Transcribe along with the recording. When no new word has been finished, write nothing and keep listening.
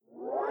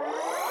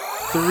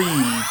3,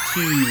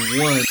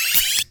 2, 1.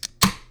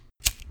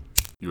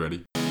 You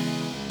ready?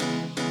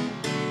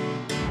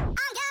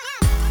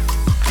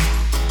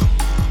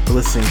 You're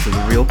listening to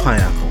the Real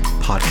Pineapple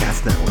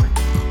Podcast Network.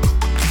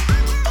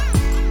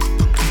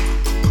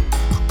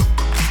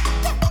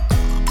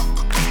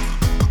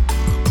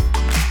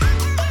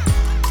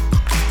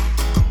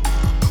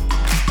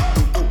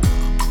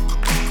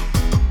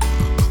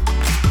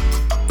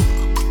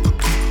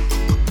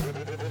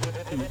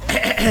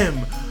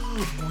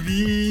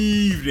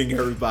 Good evening,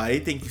 everybody.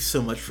 Thank you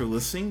so much for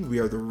listening. We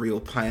are the Real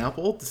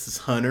Pineapple. This is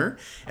Hunter,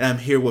 and I'm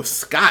here with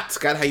Scott.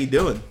 Scott, how you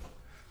doing?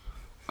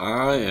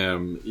 I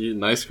am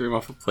eating ice cream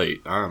off a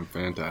plate. I'm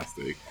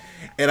fantastic.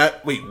 And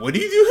wait, what are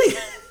you doing?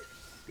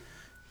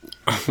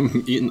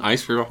 I'm eating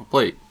ice cream off a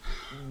plate.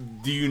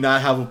 Do you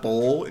not have a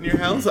bowl in your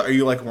house? Are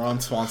you like Ron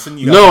Swanson?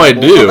 No, I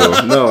do.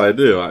 No, I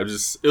do.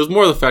 It was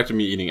more the fact of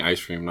me eating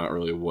ice cream, not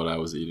really what I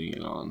was eating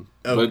it on.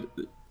 Oh. But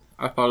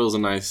I thought it was a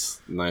nice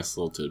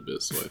little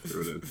tidbit, so I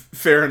threw it in.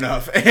 Fair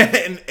enough.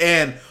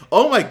 And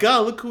oh my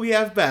God, look who we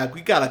have back. We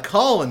got a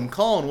Colin.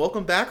 Colin,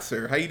 welcome back,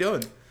 sir. How you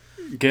doing?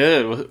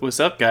 Good. What's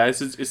up,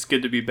 guys? It's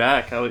good to be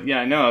back.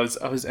 I know.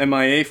 I was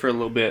MIA for a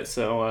little bit,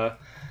 so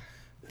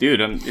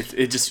dude,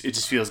 it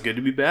just feels good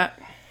to be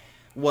back.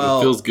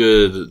 Well, it feels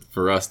good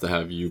for us to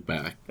have you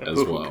back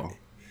as well.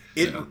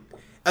 Feeling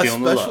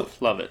the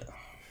love it.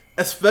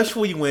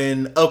 Especially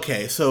when,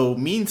 okay, so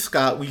me and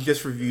Scott, we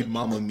just reviewed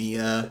Mamma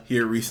Mia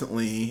here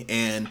recently,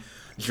 and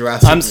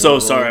Jurassic I'm so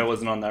World. sorry I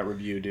wasn't on that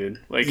review, dude.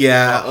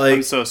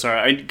 I'm so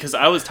sorry. Because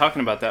I was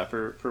talking about that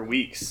for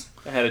weeks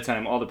ahead of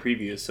time, all the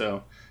previews,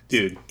 so,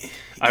 dude,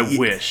 I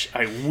wish.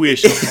 I mean,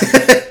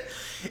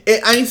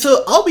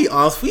 so I'll be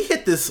honest, we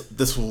hit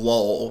this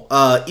lull.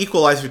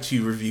 Equalizer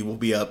 2 review will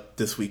be up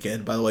this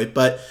weekend, by the way,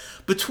 but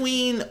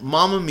between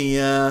Mamma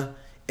Mia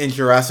and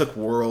Jurassic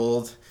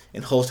World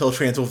and Hotel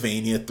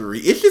Transylvania 3,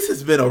 it just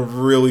has been a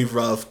really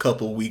rough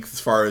couple weeks as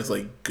far as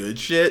like good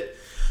shit.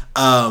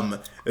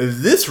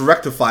 This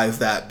rectifies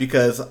that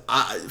because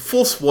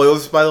full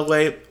spoilers, by the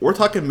way, we're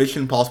talking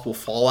Mission Impossible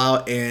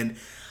Fallout, and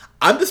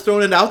I'm just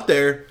throwing it out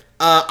there.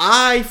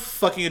 I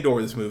fucking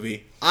adore this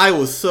movie. I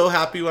was so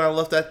happy when I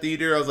left that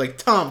theater. I was like,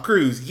 Tom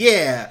Cruise,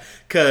 yeah,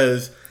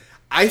 because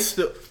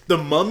The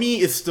Mummy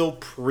is still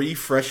pretty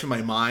fresh in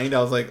my mind.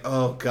 I was like,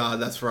 oh God,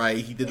 that's right,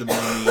 he did The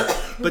Mummy,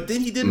 but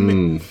then he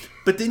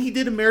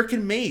did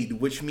American Made,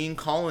 which me and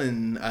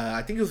Colin,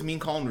 I think it was me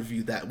and Colin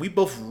reviewed that. We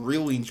both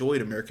really enjoyed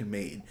American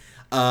Made.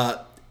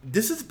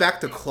 This is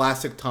back to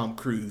classic Tom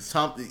Cruise.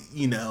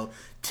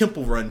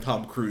 Temple Run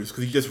Tom Cruise,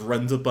 because he just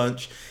runs a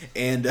bunch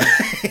and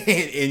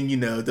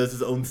and does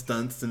his own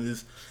stunts and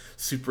is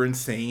super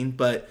insane.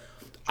 But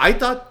I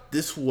thought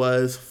this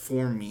was,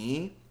 for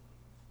me,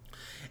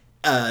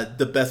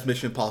 the best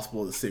Mission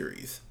Impossible of the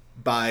series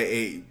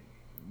by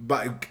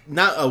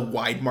not a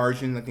wide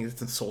margin. I think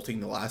it's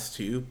insulting the last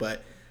two,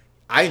 but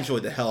I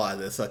enjoyed the hell out of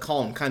this.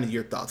 Colin, kind of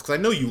your thoughts, because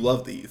I know you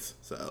love these.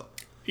 So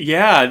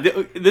yeah,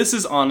 this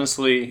is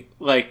honestly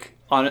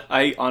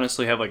I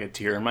honestly have like a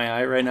tear in my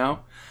eye right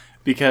now,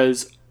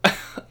 because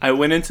I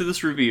went into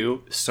this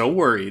review so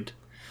worried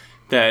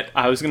that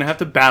I was gonna have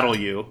to battle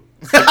you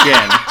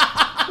again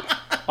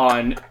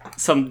on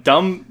some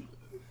dumb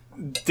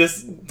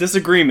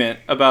disagreement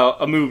about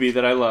a movie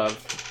that I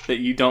love that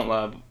you don't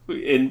love,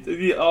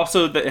 and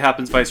also that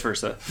happens vice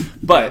versa.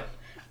 But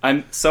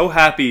I'm so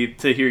happy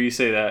to hear you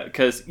say that,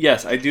 because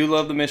yes, I do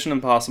love the Mission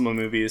Impossible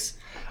movies.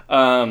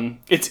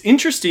 It's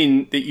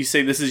interesting that you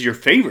say this is your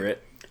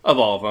favorite of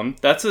all of them.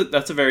 That's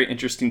a very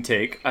interesting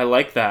take. I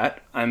like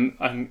that.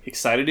 I'm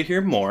excited to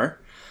hear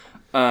more.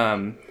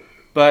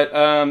 But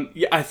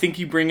I think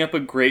you bring up a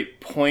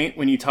great point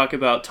when you talk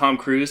about Tom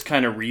Cruise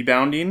kind of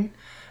rebounding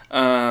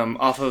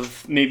off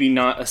of maybe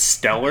not a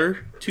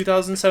stellar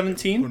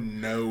 2017. Oh,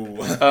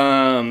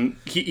 no.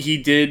 He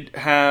did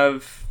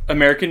have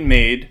American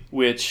Made,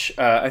 which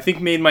I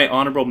think made my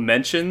honorable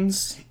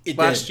mentions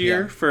last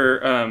year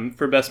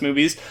for best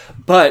movies.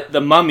 But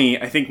The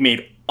Mummy, I think,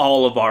 made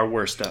all of our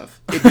worst stuff.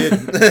 It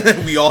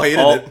did. We all hated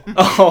it.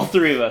 All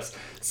three of us.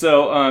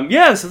 So,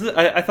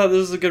 I thought this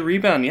was a good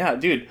rebound. Yeah,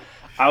 dude.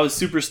 I was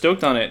super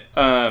stoked on it.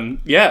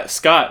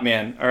 Scott,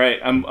 man. All right,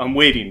 I'm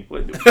waiting.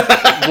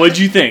 What'd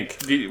you think?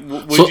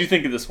 What'd you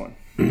think of this one?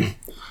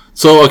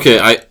 So, okay,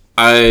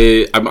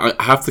 I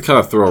have to kind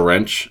of throw a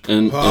wrench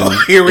into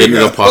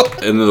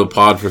the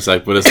pod for a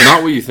sec, but it's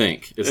not what you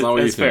think. It's not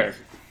what you think. Fair.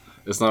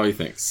 It's not what you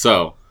think.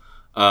 So,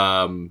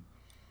 got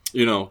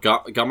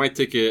my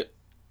ticket.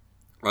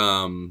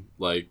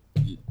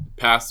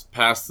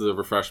 Past the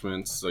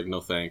refreshments. Like, no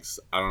thanks.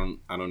 I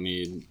don't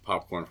need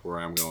popcorn for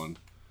where I'm going.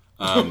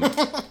 Hand my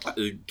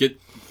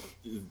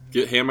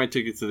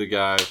ticket to the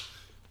guy.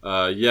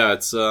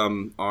 It's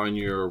on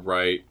your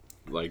right,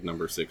 like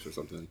number 6 or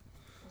something.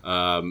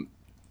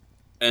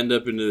 End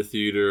up into the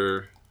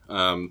theater.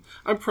 I'm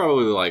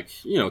probably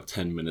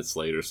 10 minutes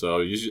late or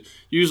so.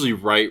 Usually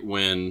right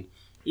when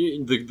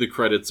the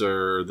credits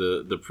are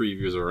the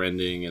previews are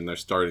ending and they're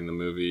starting the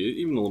movie,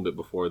 even a little bit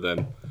before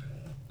then.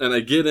 And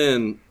I get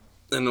in,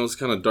 and it was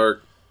kind of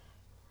dark.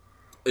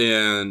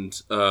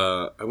 And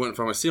I went and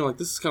found my seat. I'm like,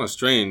 this is kind of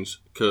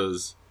strange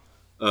because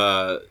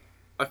I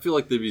feel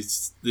like they'd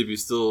be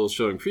still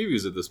showing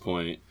previews at this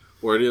point,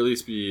 or it'd at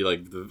least be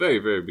like the very,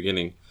 very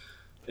beginning.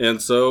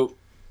 And so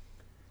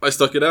I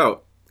stuck it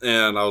out,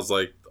 and I was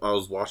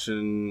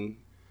watching.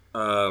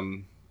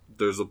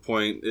 There's a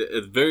point.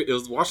 It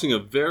was watching a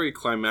very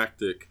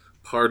climactic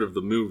part of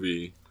the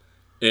movie,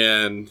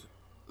 and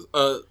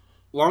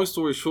long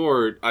story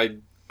short,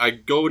 I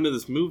go into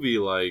this movie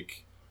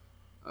like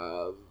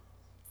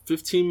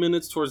 15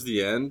 minutes towards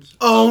the end.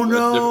 Oh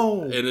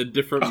no! In a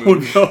different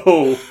movie. Oh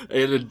no!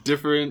 In a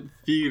different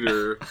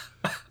theater.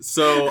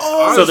 So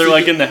So they're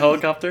like in the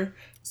helicopter?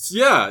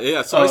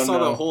 Yeah. So I saw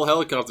no. the whole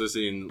helicopter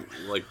scene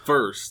like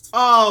first.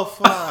 Oh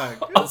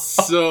fuck!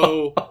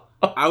 So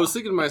I was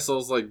thinking to myself, I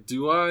was like,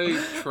 do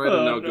I try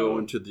to now go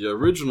into the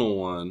original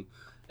one?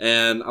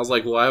 And I was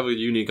like, well, I have a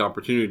unique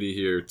opportunity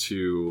here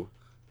to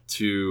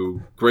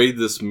grade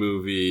this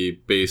movie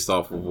based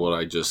off of what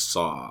I just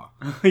saw.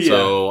 Yeah.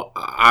 So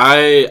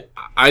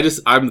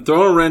I'm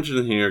throwing a wrench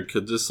in here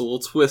because just a little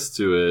twist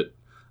to it.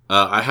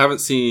 I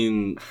haven't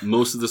seen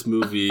most of this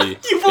movie.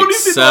 You've only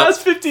seen the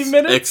last 15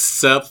 minutes?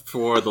 Except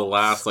for the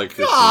last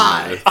 15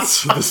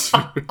 minutes of this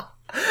movie.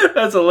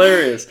 That's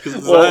hilarious.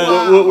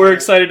 Well, we're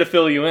excited to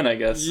fill you in, I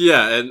guess.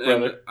 Yeah,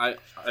 and I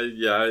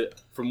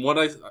from what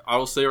I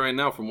will say right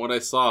now, from what I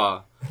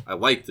saw, I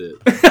liked it.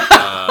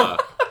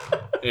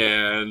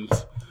 And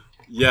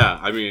yeah,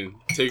 I mean,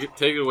 take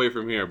it away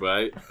from here.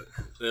 But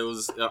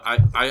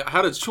I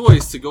had a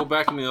choice to go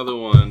back in the other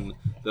one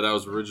that I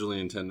was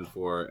originally intended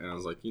for, and I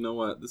was like, you know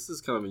what, this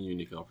is kind of a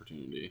unique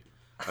opportunity.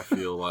 I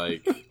feel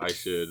like I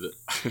should.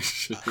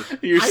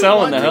 You're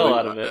selling the hell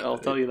out of it. I'll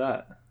tell you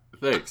that.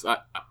 Thanks.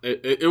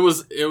 It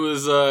was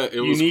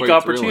unique quite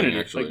opportunity, thrilling,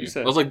 actually. like you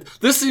said. I was like,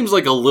 this seems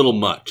like a little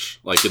much,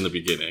 like in the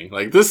beginning.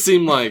 Like this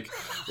seemed like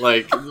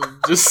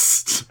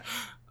just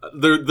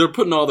they're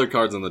putting all their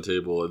cards on the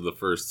table in the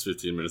first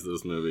 15 minutes of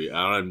this movie, and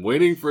I'm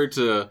waiting for it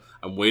to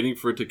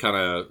kind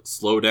of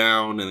slow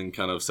down and then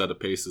kind of set a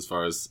pace as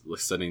far as like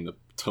setting the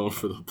tone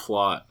for the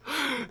plot,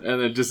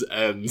 and it just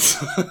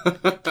ends.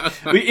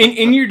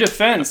 In your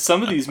defense,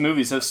 some of these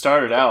movies have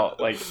started out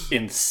like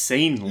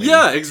insanely.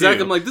 Yeah, exactly.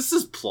 too. I'm like, this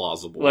is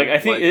plausible. Like I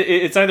think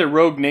it's either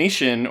Rogue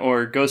Nation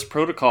or Ghost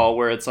Protocol,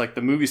 where it's like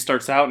the movie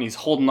starts out and he's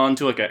holding on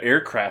to like an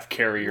aircraft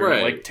carrier, Right,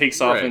 and like takes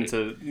off right.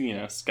 into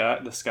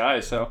the sky.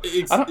 So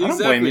Exactly. I don't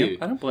blame you.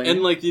 I don't blame you.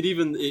 And like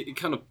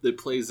it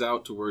plays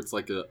out to where it's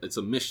like it's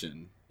a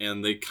mission,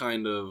 and they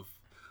kind of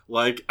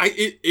like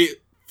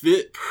it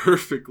fit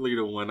perfectly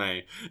to when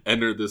I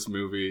entered this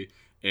movie,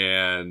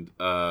 and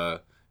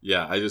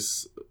yeah, I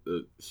just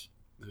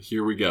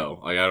here we go.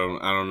 Like I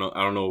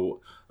don't know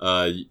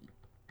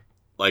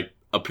like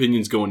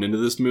opinions going into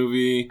this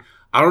movie.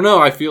 I don't know.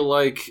 I feel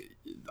like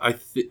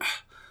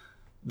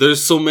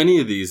there's so many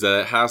of these that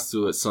it has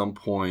to at some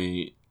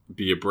point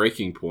be a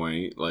breaking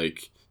point.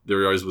 Like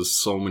there always was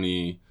so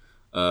many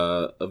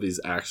of these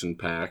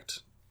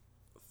action-packed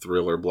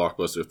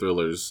blockbuster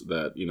thrillers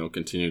that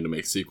continue to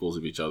make sequels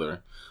of each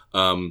other.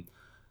 I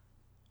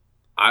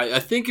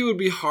think it would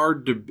be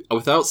hard to,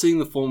 without seeing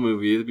the full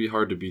movie, it'd be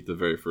hard to beat the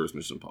very first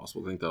Mission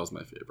Impossible. I think that was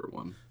my favorite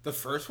one. The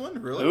first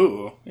one, really?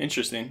 Ooh,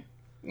 interesting.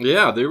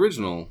 Yeah, the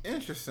original.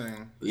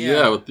 Interesting.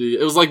 Yeah,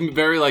 it was like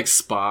very like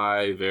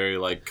spy, very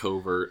like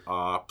covert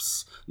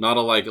ops. Not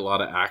a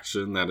lot of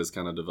action that is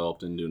kind of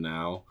developed into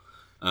now.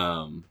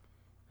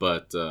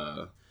 But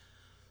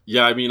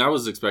yeah, I mean, I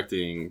was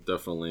expecting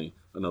definitely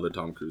another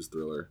Tom Cruise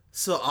thriller.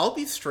 So I'll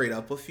be straight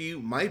up with you.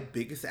 My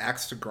biggest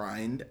axe to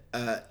grind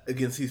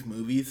against these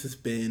movies has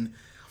been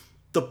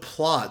the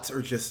plots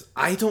are just,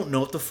 I don't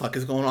know what the fuck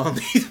is going on in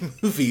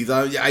these movies.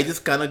 I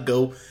just kind of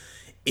go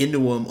into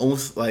them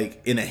almost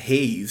like in a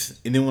haze.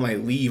 And then when I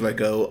leave, I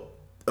go,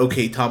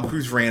 okay, Tom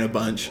Cruise ran a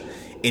bunch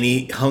and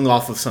he hung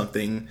off of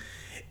something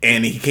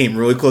and he came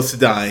really close to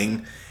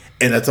dying.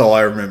 And that's all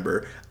I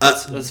remember.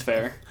 That's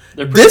fair.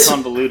 They're pretty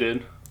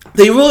convoluted.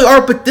 They really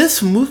are. But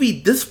this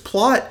movie, this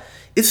plot,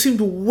 it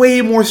seemed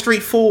way more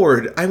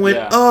straightforward. I went,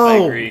 I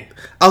agree.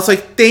 I was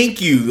like,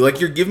 thank you. Like,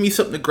 you're giving me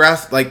something to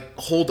grasp, like,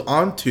 hold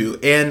on to.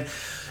 And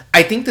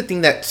I think the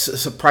thing that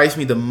surprised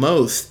me the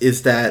most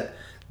is that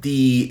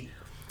the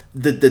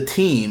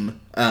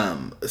team,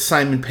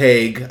 Simon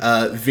Pegg,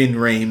 Vin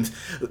Rames.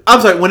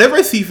 I'm sorry, whenever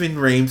I see Vin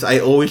Rames, I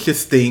always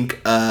just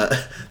think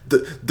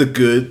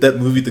that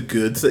movie The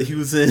Goods that he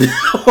was in.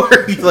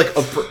 Where he's like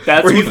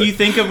that's what you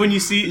think of when you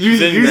see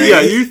Vin Rames?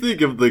 Yeah, you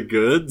think of The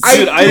Goods.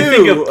 Dude, I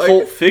think of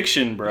Pulp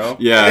Fiction, bro.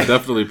 Yeah,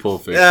 definitely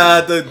Pulp Fiction.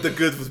 The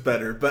Goods was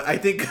better, but I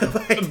think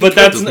but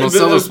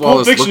that's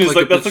Pulp Fiction is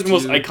like that's like the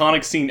most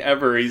iconic scene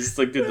ever. He's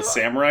like did the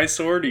samurai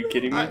sword. Are you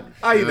kidding me?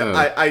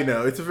 I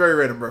know it's a very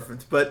random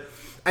reference, but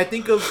I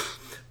think of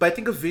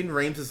Vin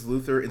Rames as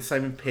Luther and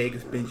Simon Pegg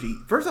as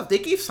Benji. First off, they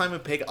gave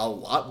Simon Pegg a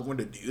lot more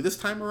to do this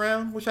time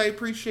around, which I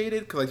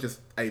appreciated because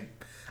I'm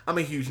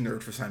a huge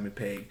nerd for Simon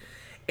Pegg,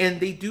 and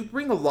they do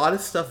bring a lot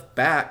of stuff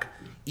back,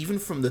 even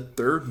from the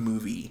third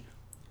movie,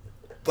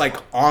 like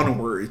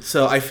onward.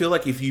 So I feel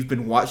like if you've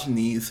been watching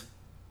these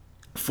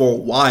for a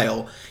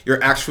while,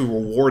 you're actually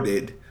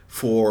rewarded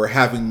for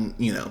having,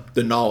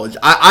 the knowledge.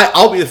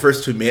 I'll be the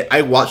first to admit,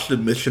 I watched the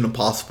Mission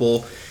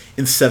Impossible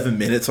in 7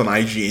 minutes on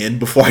IGN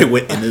before I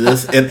went into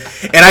this, and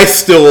I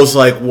still was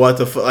like, what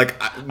the fuck? Like,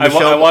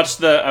 I watched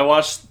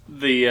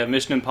the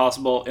Mission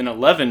Impossible in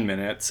 11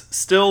 minutes.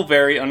 Still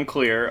very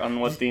unclear on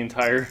what the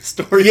entire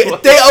story was.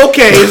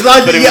 It's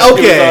not. But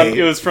okay.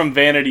 It was from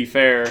Vanity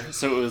Fair,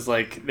 so it was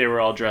like they were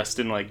all dressed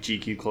in like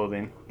GQ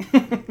clothing.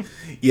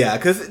 Yeah,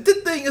 because the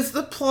thing is,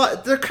 the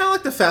plot, they're kind of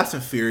like the Fast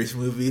and Furious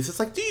movies. It's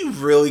like, do you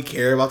really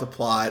care about the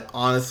plot,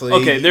 honestly?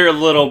 Okay, they're a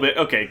little bit...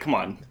 Okay, come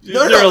on.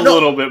 They're a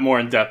little bit more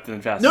in-depth than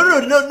Fast and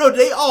Furious. No,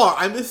 they are.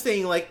 I'm just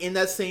saying, like, in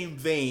that same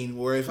vein,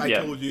 where if I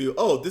told you,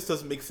 oh, this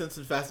doesn't make sense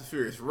in Fast and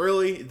Furious,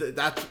 really?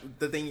 That's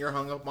the thing you're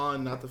hung up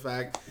on, not the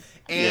fact.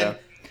 And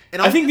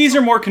I think these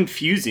are more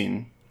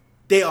confusing.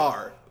 They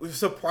are.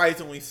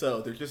 Surprisingly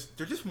so. They're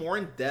just more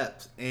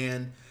in-depth,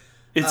 and...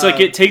 It's like,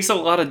 it takes a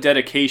lot of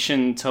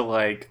dedication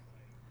to,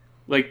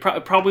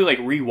 probably like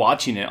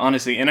rewatching it,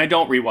 honestly. And I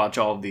don't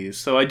rewatch all of these,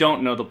 so I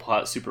don't know the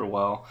plot super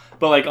well.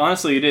 But like,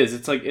 honestly, it is.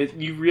 It's like, if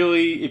you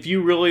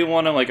really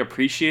want to like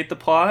appreciate the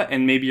plot,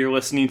 and maybe you're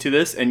listening to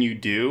this and you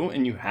do,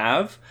 and you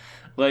have,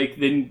 like,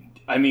 then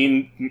I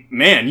mean,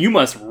 man, you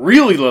must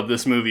really love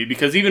this movie,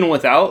 because even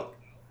without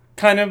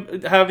kind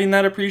of having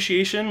that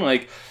appreciation,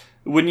 like,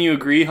 wouldn't you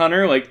agree,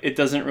 Hunter? Like, it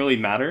doesn't really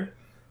matter.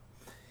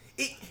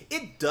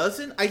 It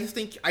doesn't. I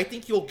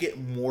think you'll get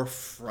more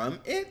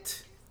from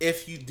it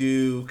if you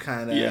do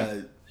kind of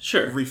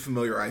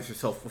refamiliarize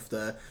yourself with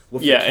the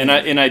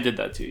and I did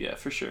that too. Yeah,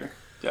 for sure.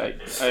 I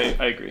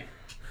agree.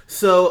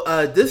 So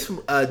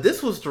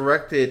this was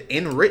directed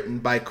and written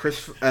by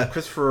Christopher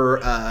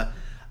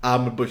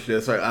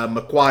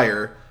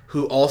McQuire,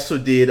 who also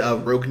did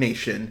Rogue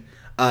Nation.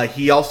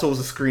 He also was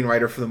a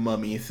screenwriter for The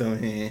Mummy, so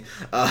he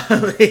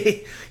also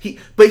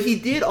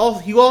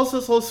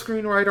was a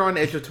screenwriter on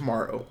Edge of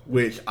Tomorrow,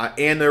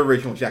 and the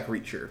original Jack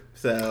Reacher.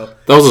 So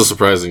that was a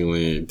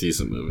surprisingly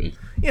decent movie.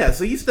 Yeah,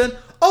 so he's done.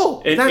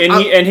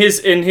 He's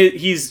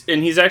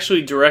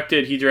actually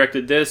directed. He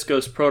directed this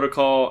Ghost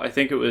Protocol. I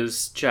think it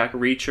was Jack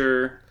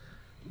Reacher.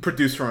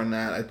 Producer on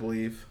that, I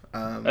believe.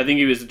 I think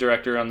he was the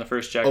director on the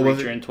first Jack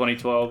Reacher in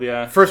 2012.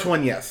 Yeah, first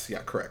one. Yes,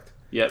 yeah, correct.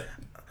 Yep.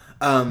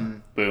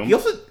 Boom. He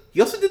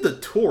also did The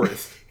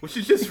Tourist, which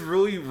is just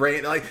really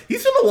random. Like,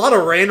 he's done a lot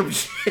of random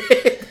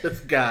shit.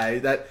 This guy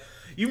that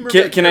you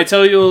remember. Can I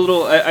tell you a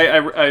little? I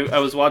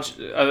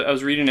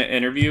was reading an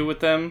interview with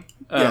them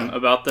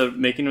about the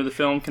making of the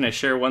film. Can I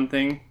share one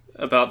thing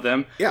about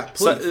them? Yeah,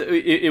 please. So,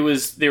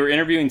 they were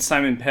interviewing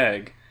Simon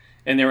Pegg,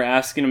 and they were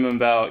asking him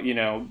about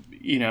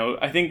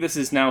I think this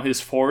is now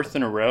his 4th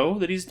in a row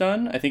that he's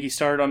done. I think he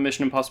started on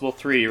Mission Impossible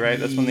 3, right?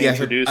 That's when they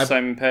introduced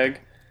Simon Pegg.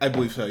 I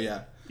believe so.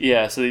 Yeah.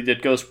 Yeah, so he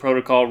did Ghost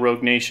Protocol,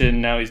 Rogue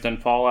Nation. Now he's done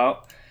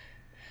Fallout,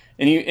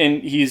 and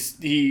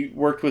he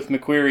worked with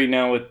McQuarrie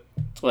now with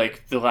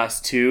like the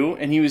last 2,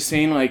 and he was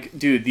saying like,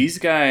 dude, these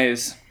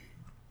guys,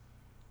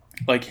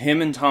 like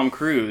him and Tom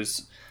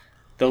Cruise,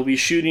 they'll be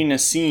shooting a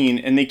scene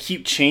and they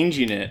keep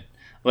changing it.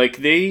 Like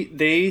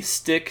they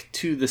stick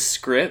to the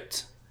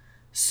script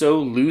so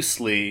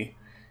loosely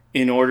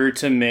in order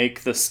to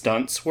make the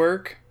stunts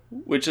work,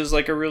 which is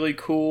like a really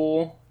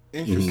cool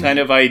kind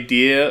of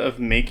idea of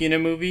making a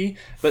movie.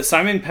 But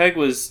Simon Pegg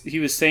was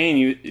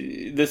saying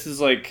this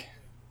is like,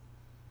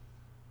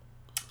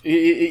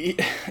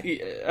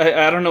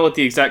 I don't know what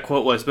the exact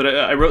quote was, but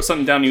I wrote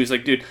something down. He was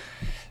like, dude,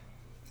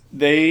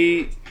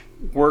 they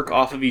work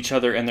off of each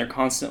other and they're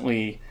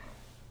constantly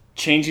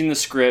changing the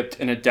script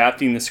and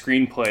adapting the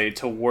screenplay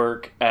to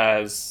work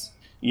as,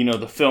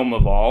 the film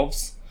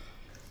evolves.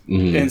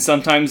 Mm-hmm. And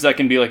sometimes that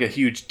can be like a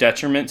huge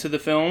detriment to the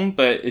film,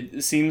 but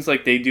it seems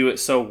like they do it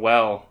so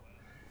well.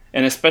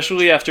 And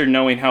especially after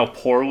knowing how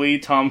poorly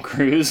Tom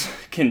Cruise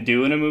can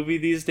do in a movie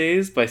these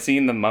days by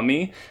seeing The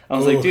Mummy, I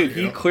was like, dude,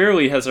 he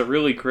clearly has a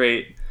really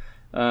great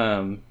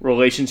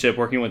relationship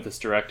working with this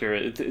director.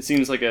 It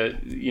seems like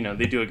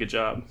they do a good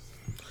job.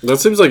 That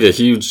seems like a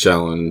huge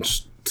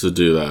challenge to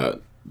do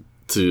that,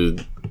 to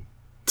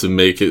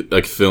make it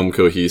like film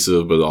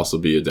cohesive, but also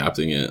be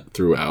adapting it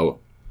throughout.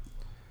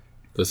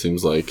 That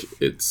seems like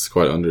it's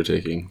quite an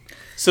undertaking.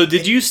 So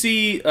did you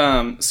see,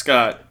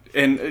 Scott,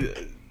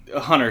 and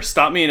Hunter,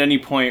 stop me at any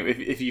point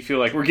if you feel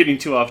like we're getting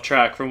too off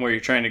track from where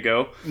you're trying to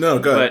go. No,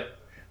 go ahead.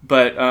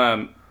 But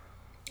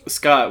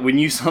Scott, when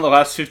you saw the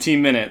last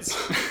 15 minutes,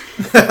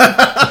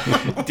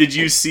 did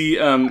you see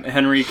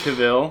Henry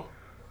Cavill?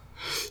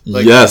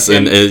 Yes,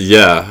 and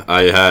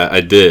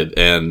I did.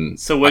 And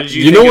so what did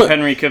you think of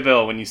Henry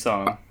Cavill when you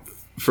saw him?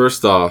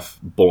 First off,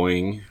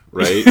 boing,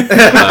 right?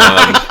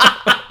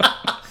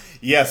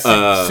 Yes,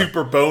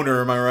 super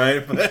boner, am I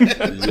right?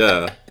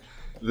 Yeah.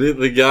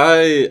 The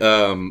guy,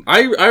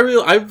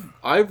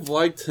 I've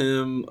liked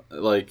him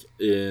like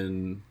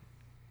in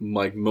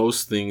like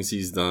most things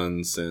he's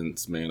done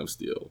since Man of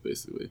Steel,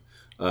 basically.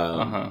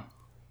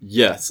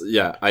 Yes,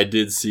 yeah, I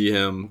did see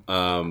him.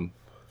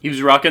 He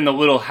was rocking the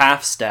little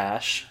half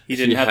stash. He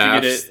didn't have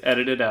to get it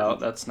edited out.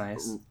 That's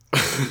nice.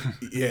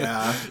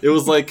 Yeah. It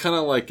was like kind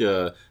of like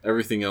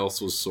everything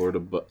else was sort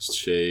of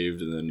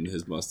shaved, and then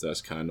his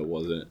mustache kind of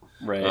wasn't.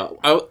 Right.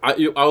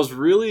 I was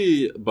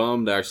really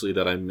bummed actually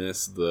that I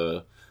missed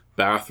the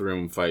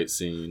bathroom fight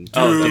scene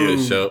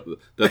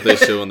that they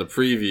show in the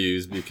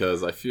previews,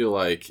 because I feel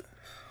like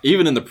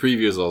even in the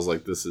previews I was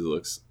like, this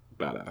looks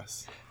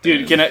badass.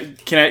 Dude, can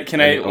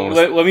I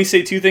let me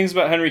say two things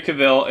about Henry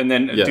Cavill, and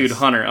then Yes. dude,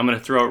 Hunter, I'm gonna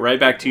throw it right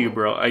back to you,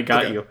 bro. I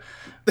got you.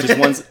 Just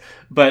once,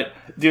 but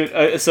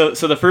dude, so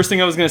the first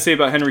thing I was gonna say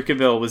about Henry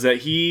Cavill was that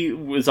he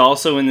was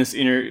also in this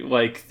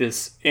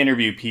this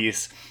interview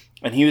piece,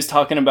 and he was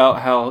talking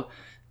about how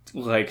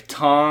like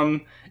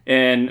Tom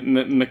and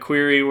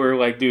McQuarrie were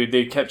like, dude,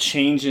 they kept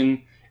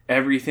changing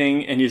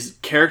everything, and his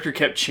character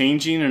kept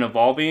changing and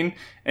evolving,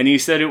 and he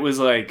said it was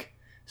like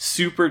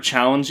super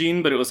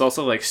challenging, but it was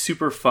also like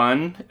super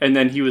fun. And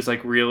then he was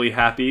like really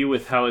happy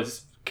with how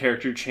his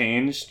character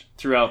changed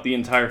throughout the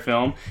entire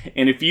film.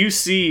 And if you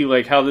see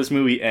like how this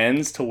movie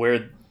ends to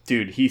where,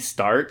 dude, he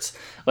starts,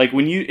 like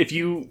you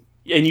should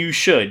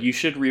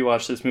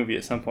rewatch this movie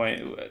at some point,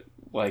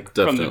 like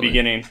Definitely. from the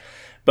beginning.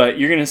 But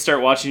you're gonna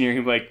start watching, you're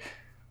gonna be like,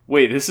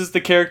 wait, this is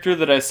the character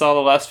that I saw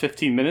the last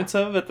 15 minutes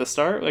of at the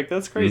start? Like,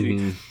 that's crazy.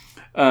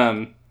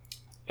 Mm-hmm.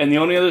 And the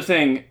only other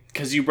thing,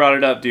 because you brought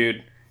it up,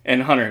 dude,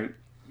 and Hunter,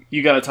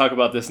 you got to talk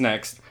about this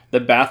next. The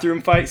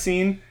bathroom fight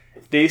scene,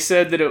 they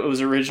said that it was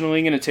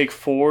originally going to take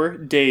 4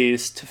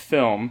 days to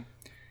film.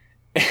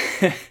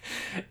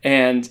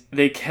 And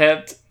they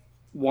kept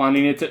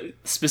wanting it to,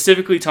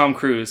 specifically Tom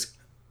Cruise,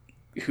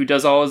 who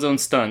does all his own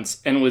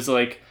stunts, and was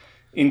like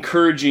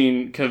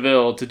encouraging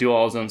Cavill to do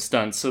all his own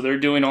stunts. So they're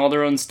doing all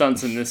their own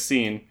stunts in this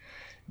scene.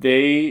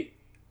 They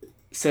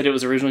said it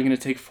was originally going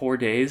to take 4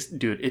 days.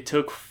 Dude, it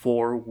took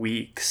 4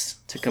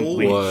 weeks to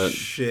complete. Holy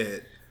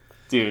shit.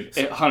 Dude,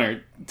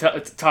 Hunter,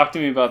 talk to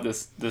me about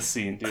this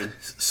scene, dude.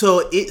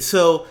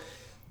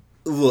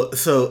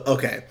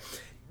 Okay.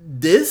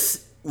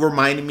 This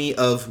reminded me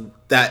of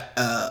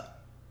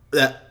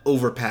that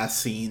overpass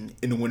scene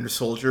in Winter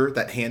Soldier,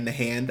 that hand to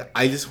hand.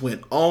 I just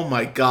went, oh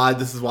my god,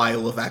 this is why I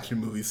love action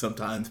movies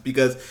sometimes,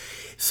 because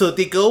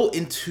they go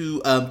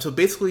into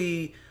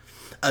basically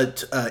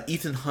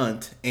Ethan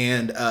Hunt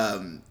and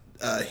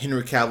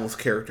Henry Cavill's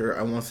character.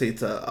 I want to say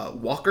it's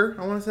Walker.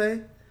 I want to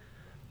say.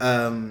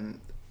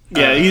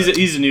 Yeah,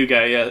 he's a new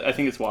guy. Yeah, I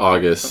think it's Walker.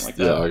 August, like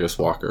that. August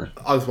Walker.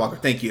 August Walker,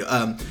 thank you.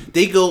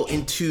 They go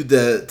into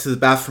the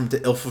bathroom to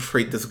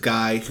infiltrate this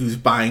guy who's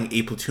buying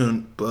a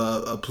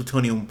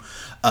plutonium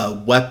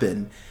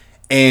weapon,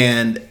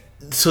 and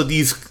so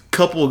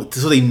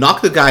they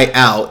knock the guy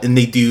out, and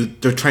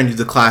they're trying to do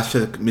the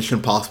classic Mission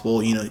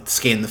Impossible,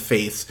 scan the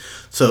face,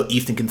 so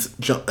Ethan can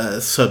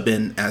sub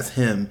in as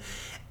him,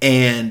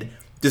 and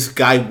this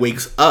guy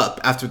wakes up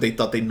after they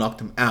thought they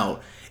knocked him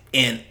out,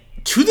 and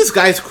to this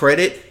guy's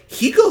credit,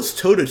 he goes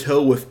toe to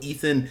toe with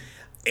Ethan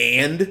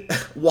and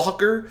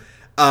Walker.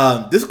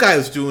 This guy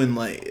was doing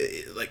like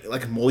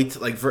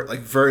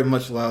very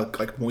much like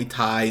Muay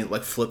Thai and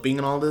like flipping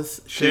and all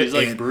this shit. He's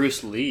like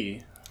Bruce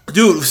Lee.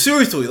 Dude,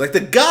 seriously, like the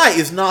guy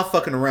is not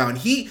fucking around.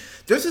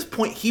 There's this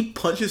point he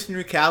punches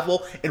Henry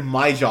Cavill and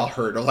my jaw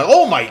hurt. I was like,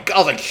 oh my god, I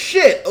was like,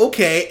 shit,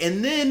 okay.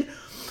 And then,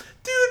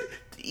 dude,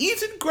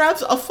 Ethan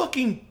grabs a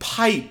fucking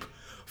pipe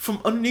from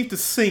underneath the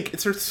sink and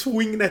starts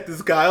swinging at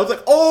this guy. I was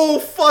like, oh,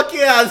 fuck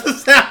yeah, this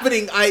is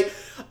happening.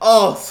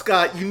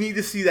 Scott, you need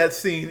to see that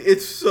scene.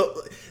 It's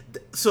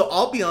so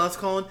I'll be honest,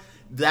 Colin,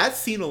 that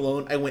scene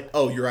alone, I went,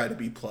 oh, you're at a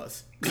B+.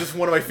 This is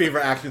one of my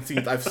favorite action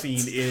scenes I've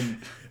seen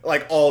in,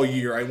 like, all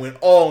year. I went,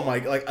 oh my,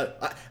 like,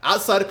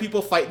 outside of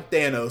people fighting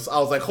Thanos, I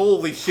was like,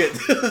 holy shit,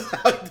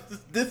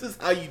 this is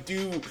how you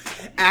do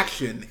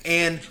action.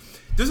 And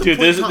dude,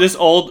 this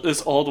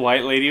old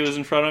white lady was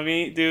in front of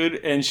me, dude,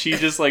 and she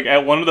just like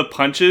at one of the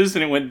punches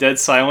and it went dead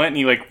silent and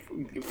he like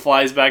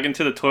flies back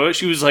into the toilet.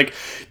 She was like,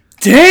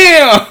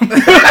 "Damn!"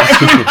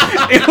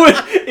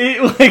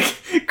 it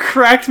like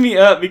cracked me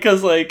up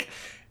because like,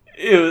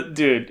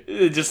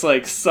 it just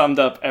like summed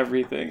up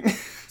everything.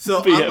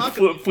 So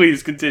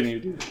please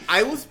continue, dude.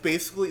 I was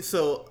basically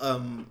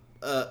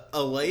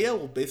Alea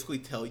will basically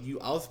tell you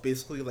I was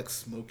basically like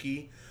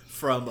Smokey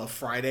from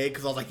Friday,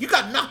 because I was like, you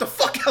got knocked the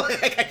fuck out.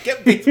 Like, I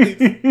kept basically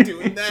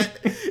doing that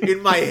in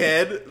my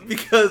head,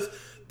 because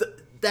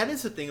that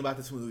is the thing about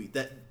this movie,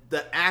 that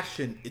the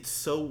action, it's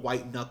so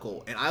white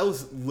knuckle, and I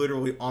was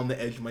literally on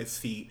the edge of my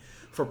seat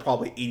for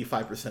probably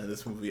 85% of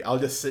this movie. I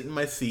was just sitting in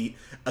my seat,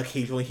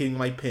 occasionally hitting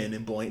my pen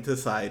and blowing it to the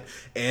side,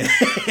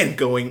 and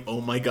going, oh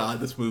my god,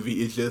 this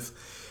movie is just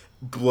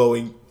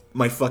blowing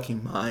my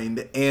fucking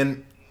mind.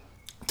 And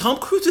Tom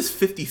Cruise is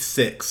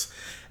 56.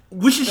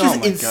 Which is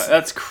just God,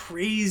 that's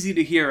crazy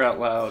to hear out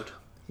loud.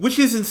 Which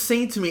is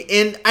insane to me.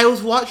 And I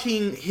was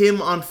watching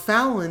him on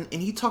Fallon,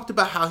 and he talked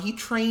about how he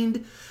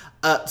trained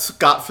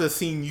Scott, for the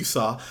scene you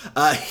saw.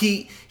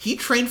 He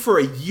trained for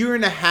 1.5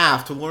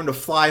 years to learn to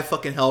fly a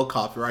fucking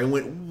helicopter. I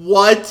went,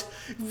 what?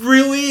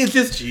 Really? It's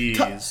just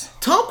jeez.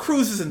 Tom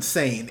Cruise is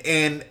insane,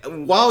 and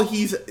while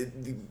he's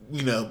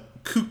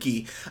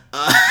kooky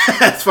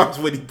as far as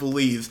what he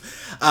believes.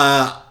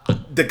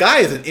 The guy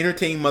is an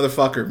entertaining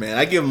motherfucker, man.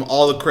 I give him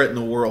all the credit in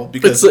the world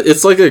because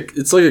it's like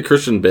a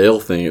Christian Bale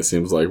thing. It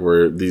seems like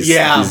where these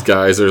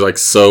guys are like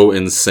so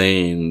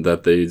insane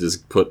that they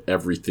just put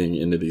everything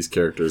into these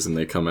characters and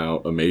they come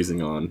out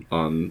amazing on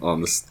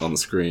the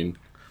screen.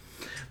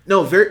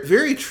 No, very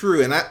very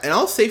true, and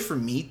I'll say for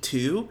me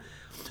too.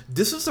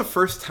 This is the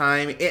first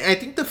time, and I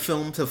think the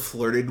films have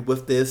flirted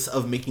with this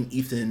of making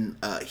Ethan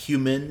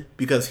human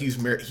because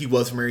he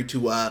was married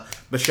to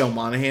Michelle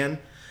Monaghan,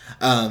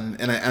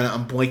 and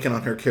I'm blanking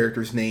on her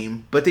character's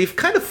name, but they've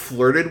kind of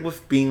flirted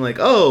with being like,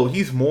 oh,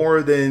 he's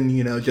more than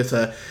just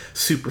a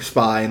super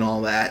spy and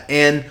all that.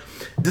 And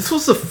this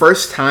was the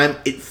first time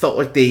it felt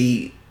like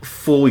they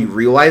fully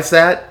realized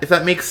that, if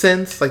that makes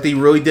sense. Like they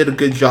really did a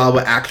good job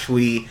of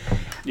actually.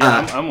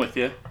 Yeah, I'm with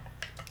you.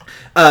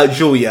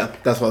 Julia,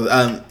 that's what.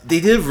 They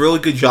did a really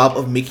good job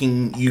of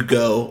making you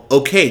go,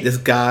 okay, this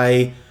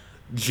guy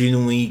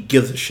genuinely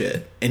gives a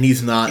shit, and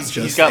he's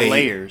got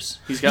layers.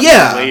 He's got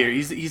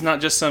layers. He's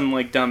not just some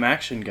like dumb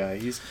action guy.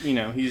 He's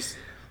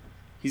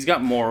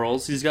got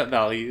morals. He's got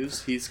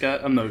values. He's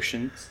got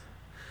emotions.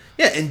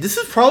 Yeah, and this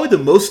is probably the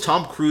most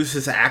Tom Cruise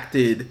has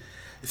acted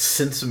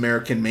since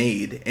American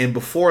Made, and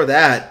before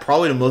that,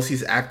 probably the most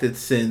he's acted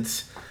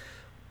since.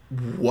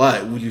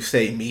 What would you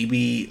say?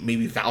 Maybe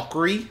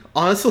Valkyrie.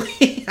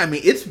 Honestly, I mean,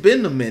 it's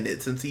been a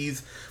minute since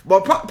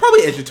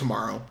probably Edge of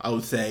Tomorrow. I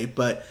would say,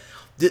 but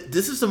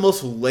this is the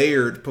most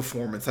layered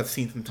performance I've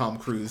seen from Tom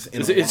Cruise.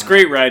 It's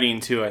great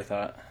writing too. I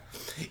thought.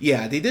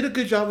 Yeah, they did a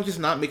good job of just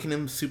not making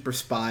him super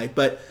spy.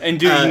 But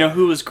dude, you know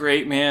who was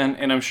great, man?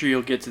 And I'm sure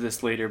you'll get to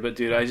this later. But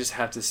dude, I just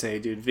have to say,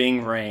 dude,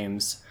 Ving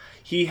Rhames.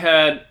 He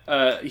had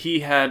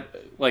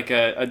like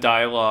a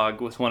dialogue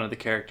with one of the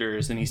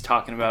characters, and he's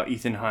talking about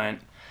Ethan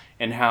Hunt.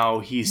 And how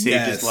he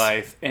saved his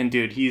life, and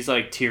dude, he's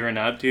like tearing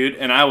up, dude.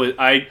 And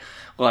I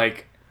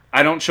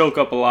don't choke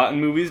up a lot in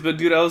movies, but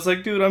dude, I was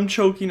like, dude, I'm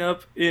choking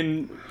up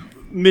in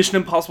Mission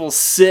Impossible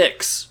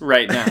 6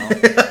 right now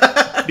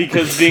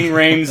because Ving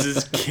Rhames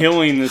is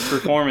killing this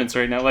performance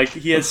right now. Like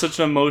he had such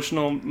an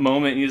emotional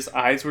moment, his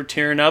eyes were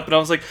tearing up, and I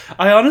was like,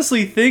 I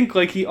honestly think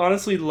like he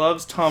honestly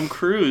loves Tom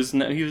Cruise,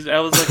 and I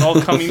was like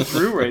all coming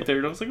through right there,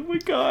 and I was like, oh my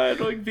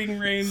god, like Ving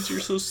Rhames, you're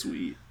so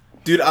sweet.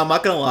 Dude, I'm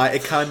not gonna lie.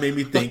 It kind of made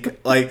me think.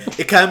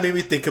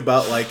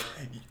 About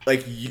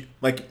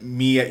like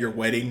me at your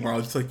wedding, where I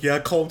was just like, "Yeah,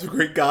 Colin's a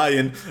great guy,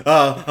 and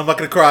I'm not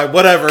gonna cry,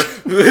 whatever."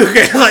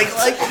 Okay, like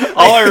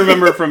all I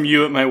remember from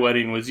you at my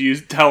wedding was you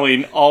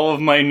telling all of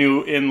my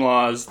new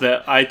in-laws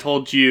that I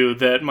told you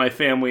that my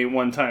family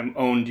one time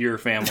owned your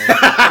family.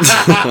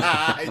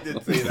 I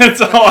did say that.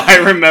 That's all I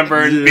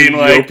remember. Being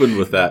like, you opened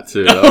with that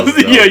too.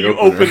 You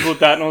opened with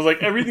that, and I was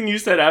like, everything you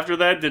said after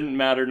that didn't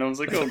matter, and I was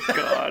like, oh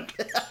god.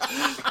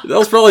 That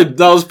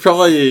was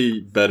probably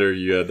better.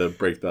 You had to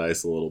break the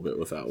ice a little bit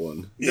with that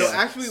one. No,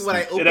 actually, when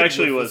I opened, it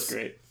actually was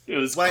great. It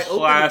was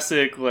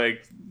classic,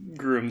 like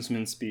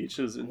groomsman speech.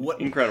 It was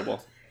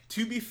incredible.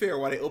 To be fair,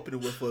 what I opened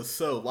it with was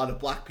a lot of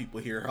black people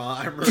here, huh?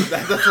 I remember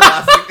that. That's the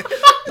last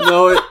thing.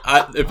 No,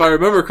 if I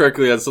remember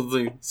correctly, it had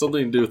something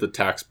to do with the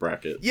tax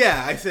bracket.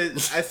 Yeah, I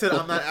said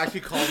I'm not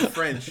actually calling a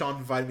friend. Sean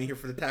invited me here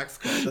for the tax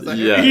cut.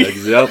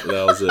 Yep,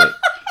 that was it.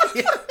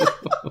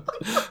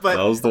 But,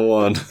 that was the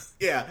one.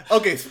 Yeah.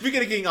 Okay.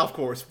 Speaking of getting off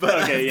course,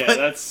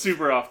 that's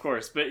super off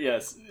course. But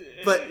yes.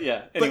 But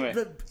yeah. Anyway,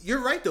 but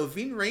you're right though.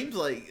 Ving Rhames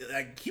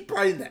like he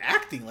brought in the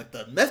acting, like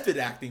the method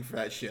acting for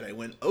that shit. I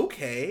went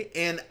okay,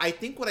 and I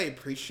think what I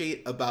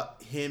appreciate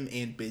about him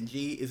and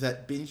Benji is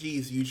that Benji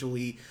is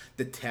usually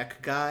the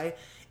tech guy,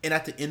 and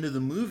at the end of the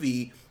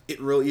movie, it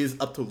really is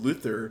up to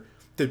Luther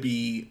to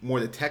be more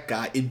the tech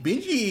guy. And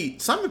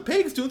Benji, Simon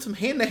Pegg is doing some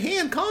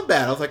hand-to-hand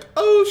combat. I was like,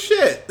 oh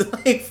shit,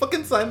 like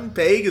fucking Simon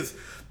Pegg is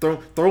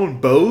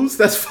throwing bows.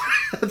 That's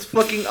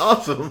fucking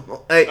awesome.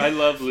 I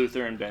love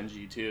Luther and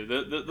Benji too.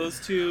 Those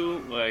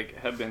two like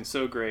have been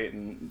so great,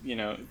 and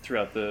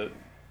throughout the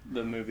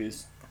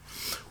movies.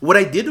 What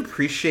I did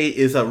appreciate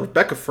is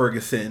Rebecca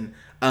Ferguson.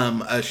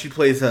 She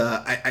plays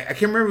I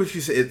can't remember what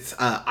she said. It's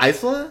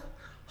Isla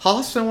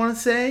Hoss, I want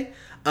to say.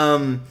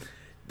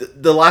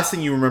 The last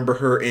thing you remember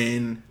her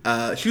in,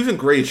 she was in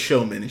Greatest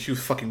Showman, and she was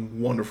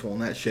fucking wonderful in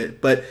that shit.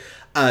 But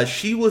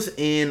she was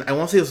in, I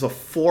want to say it was the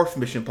fourth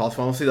Mission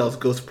Impossible. I want to say that was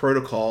Ghost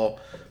Protocol.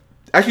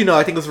 Actually, no,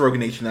 I think it was Rogue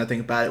Nation. I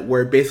think about it,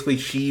 where basically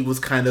she was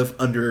kind of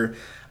under.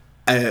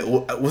 It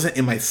wasn't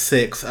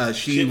MI6.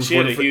 She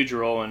had a huge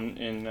role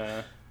in.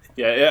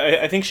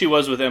 I think she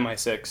was with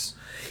MI6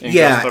 in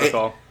Ghost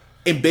Protocol.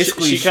 And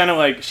basically, she kind of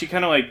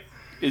like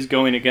is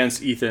going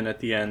against Ethan at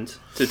the end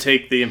to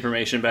take the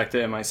information back to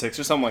MI6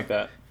 or something like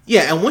that.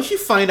 Yeah, and once you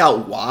find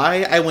out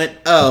why, I went,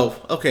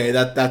 oh, okay,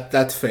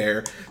 that's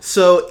fair.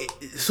 So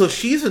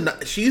she's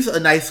a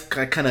nice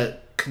kind of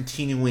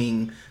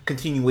continuation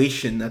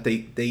that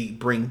they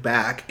bring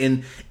back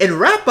and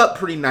wrap up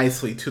pretty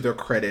nicely to their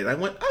credit. I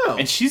went, oh,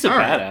 and she's a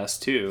badass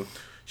too.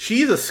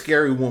 She's a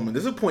scary woman.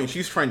 There's a point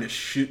she's trying to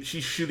shoot.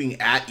 She's shooting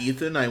at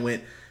Ethan. I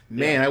went,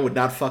 man, I would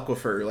not fuck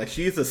with her. Like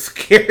she's a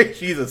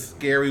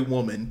scary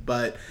woman.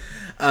 But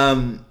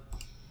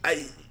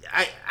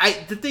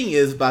the thing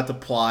is about the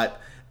plot.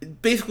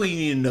 Basically,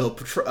 you need to know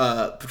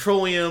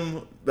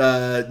petroleum,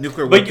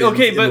 nuclear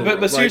weapons.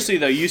 But seriously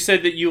though, you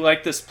said that you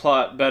like this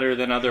plot better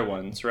than other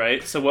ones,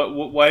 right? So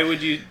why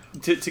would you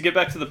to get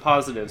back to the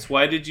positives?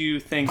 Why did you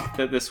think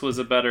that this was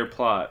a better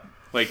plot?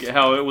 Like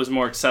how it was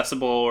more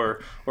accessible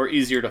or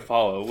easier to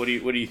follow. What do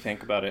you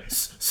think about it?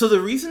 So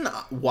the reason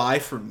why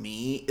for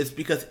me is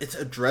because it's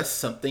addressed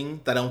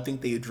something that I don't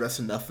think they address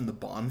enough in the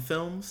Bond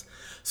films.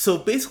 So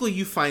basically,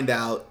 you find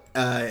out.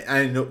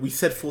 I know we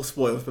said full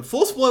spoilers, but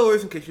full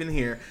spoilers in case you didn't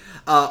hear.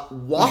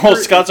 Walker. Oh,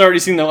 Scott's already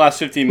seen the last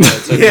 15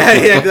 minutes. yeah,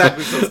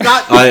 exactly. So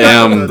Scott. I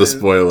am the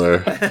spoiler.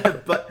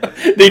 But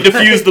they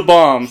defused the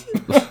bomb.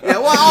 Yeah,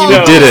 well,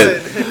 you did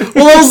it.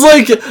 Well,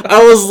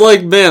 I was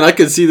like, man, I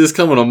could see this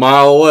coming a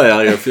mile away.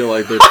 I feel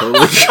like they're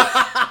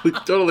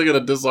totally gonna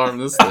disarm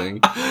this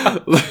thing.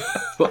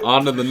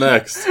 On to the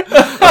next.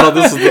 I thought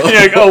this is the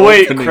like, oh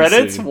wait,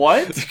 credits? Scene.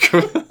 What?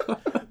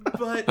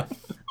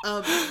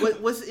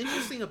 But what's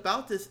interesting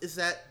about this is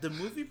that the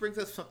movie brings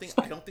up something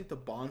I don't think the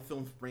Bond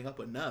films bring up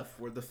enough,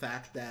 where the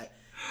fact that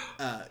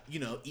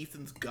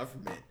Ethan's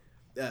government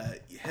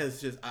has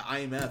just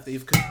IMF.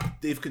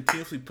 They've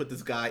continuously put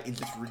this guy in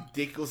just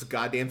ridiculous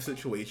goddamn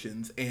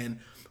situations, and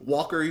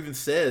Walker even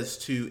says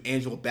to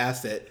Angela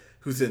Bassett,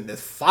 who's in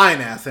this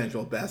fine-ass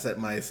Angela Bassett,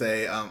 might I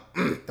say,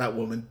 that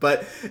woman.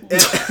 But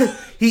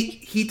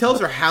he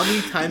tells her how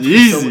many times...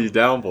 Easy,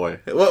 down boy.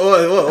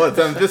 What?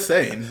 I'm just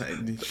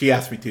saying. She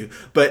asked me to.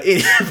 But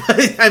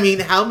I mean,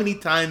 how many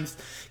times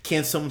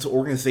can someone's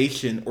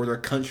organization or their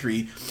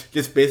country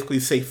just basically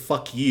say,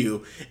 fuck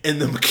you,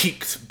 and then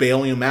keeps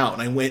bailing him out?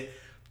 And I went,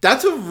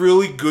 that's a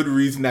really good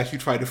reason to actually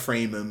try to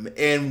frame him.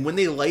 And when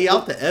they lay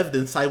out the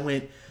evidence, I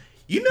went...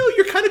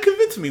 you're kind of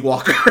convincing me,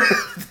 Walker,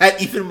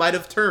 that Ethan might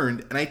have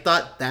turned. And I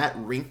thought that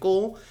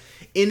wrinkle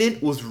in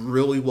it was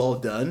really well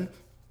done.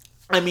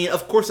 I mean,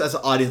 of course, as an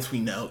audience, we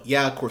know,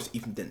 of course,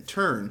 Ethan didn't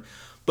turn.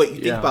 But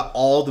you think about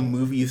all the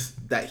movies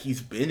that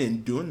he's been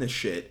in doing this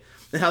shit,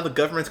 and how the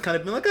government's kind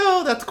of been like,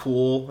 oh, that's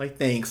cool. Like,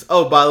 thanks.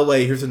 Oh, by the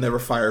way, here's another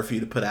fire for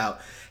you to put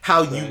out.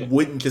 How you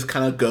wouldn't just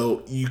kind of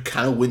go, you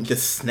kind of wouldn't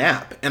just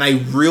snap. And I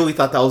really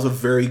thought that was a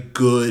very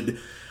good...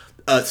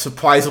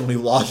 surprisingly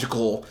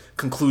logical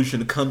conclusion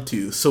to come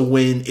to. So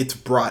when it's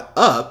brought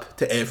up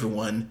to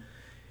everyone,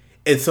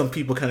 and some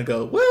people kind of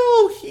go,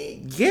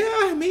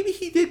 well, maybe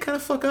he did kind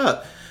of fuck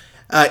up.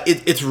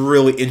 It's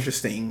really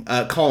interesting.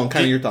 Colin,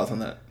 kind of your thoughts on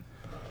that?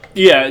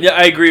 Yeah,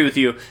 I agree with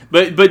you.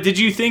 But did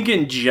you think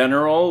in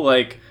general,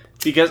 like,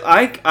 because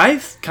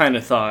I kind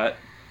of thought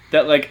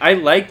that, like, I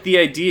liked the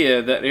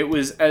idea that it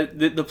was,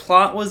 the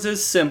plot was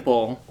as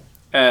simple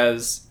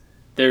as...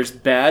 there's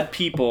bad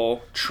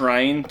people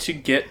trying to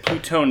get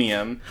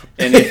plutonium,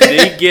 and if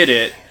they get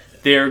it,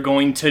 they're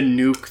going to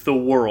nuke the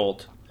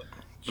world.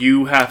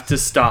 You have to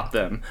stop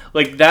them.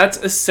 Like, that's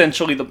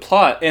essentially the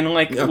plot. And,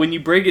 like, when you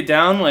break it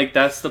down, like,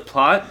 that's the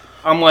plot,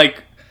 I'm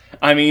like,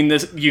 I mean,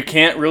 you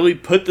can't really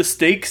put the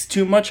stakes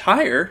too much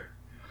higher.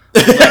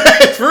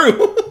 Like,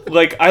 true.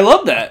 Like, I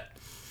love that.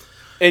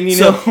 And,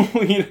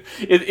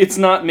 it's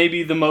not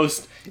maybe the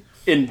most...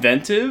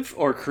 inventive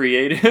or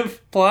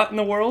creative plot in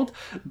the world,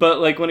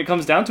 but like when it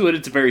comes down to it,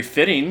 it's very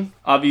fitting.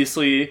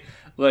 Obviously,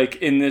 like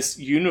in this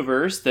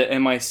universe, the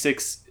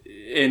MI6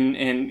 in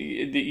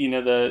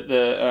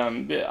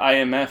the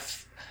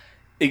IMF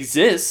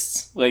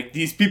exists. Like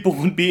these people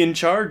would be in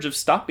charge of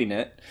stopping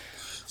it.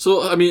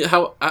 So I mean,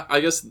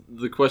 I guess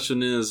the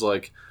question is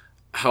like,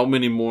 how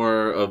many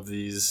more of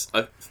these?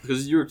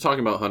 Because you were talking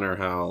about Hunter,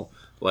 how.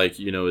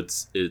 Like,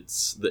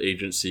 it's the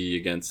agency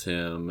against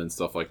him and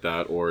stuff like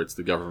that, or it's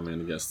the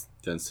government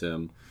against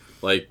him.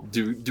 Like,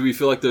 do we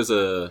feel like there's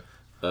a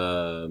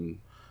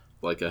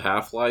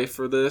half-life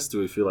for this? Do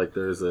we feel like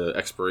there's an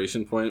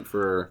expiration point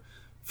for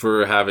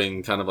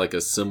having kind of like a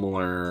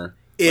similar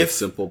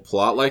simple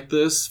plot like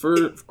this?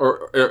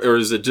 Or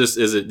is it do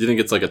you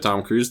think it's like a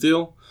Tom Cruise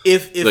deal?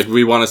 If like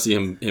we want to see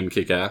him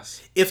kick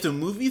ass. If the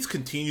movies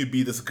continue to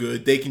be this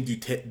good, they can do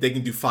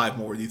 5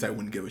 more of these. I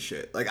wouldn't give a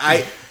shit. Like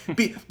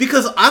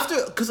because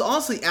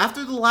honestly,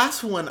 after the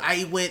last one,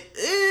 I went,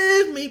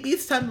 maybe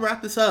it's time to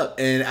wrap this up.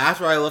 And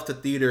after I left the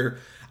theater,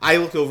 I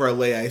looked over at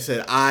Leia. I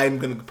said, I'm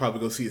gonna probably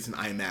go see this in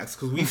IMAX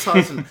because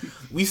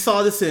we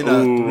saw this in.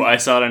 Ooh, I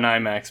saw it in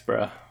IMAX,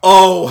 bro.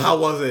 Oh, how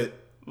was it?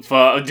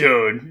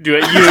 Dude,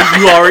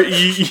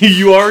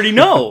 you already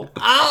know.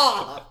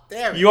 Oh,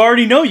 damn it. You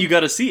already know you got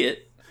to see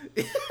it.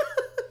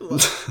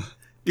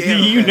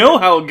 You know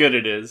how good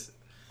it is.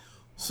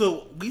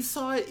 So we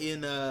saw it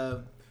in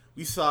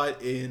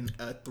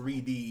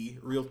 3D,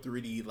 real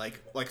 3D,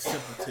 like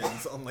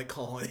simpletons, unlike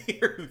Colin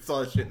here who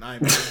saw shit in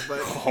IMAX.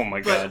 But oh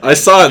my god, I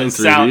saw it in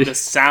 3D. The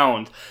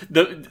sound.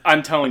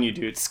 I'm telling you,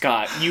 dude,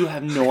 Scott, you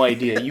have no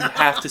idea. You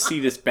have to see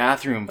this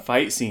bathroom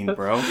fight scene,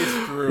 bro.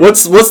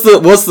 What's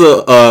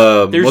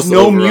the There's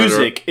no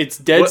music. It's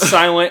dead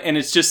silent, and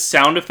it's just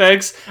sound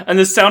effects, and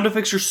the sound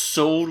effects are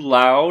so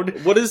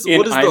loud. What is the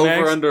IMAX?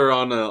 over under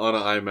on an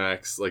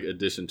IMAX like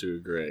addition to a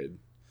grade?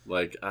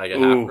 Like a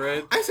half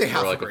grade? I say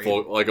half or like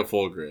grade. a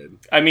full grade.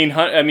 I mean,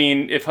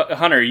 if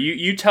Hunter,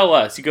 you tell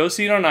us, you go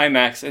see it on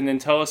IMAX, and then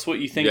tell us what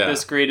you think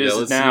this grade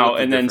is now,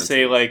 and then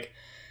say like.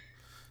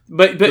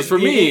 But for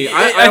me,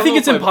 I think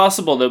it's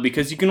impossible though,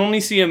 because you can only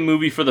see a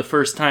movie for the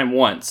first time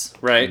once,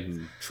 right?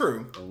 Mm-hmm.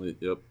 True.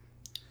 Yep.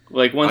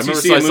 Like once you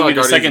see a movie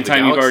the second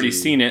time, you've already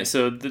seen it.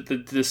 So the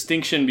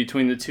distinction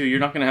between the two, you're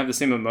not going to have the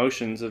same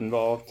emotions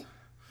involved.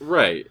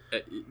 Right.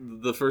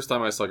 The first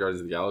time I saw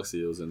Guardians of the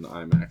Galaxy, it was in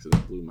IMAX, and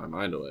it blew my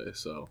mind away.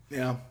 So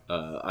yeah,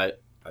 I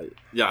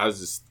was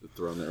just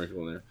throwing that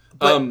wrinkle in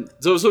there.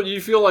 So you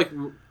feel like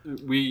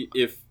we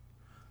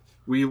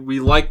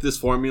like this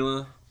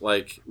formula,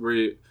 like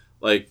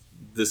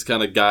this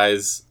kind of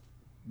guys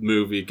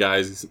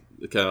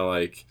kind of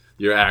like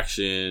your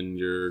action,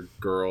 your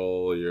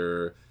girl,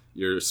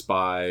 your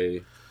spy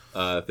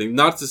thing.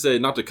 Not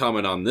to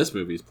comment on this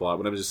movie's plot,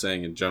 but I'm just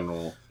saying in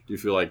general. Do you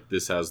feel like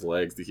this has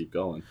legs to keep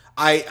going?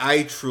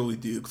 I truly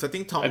do, because I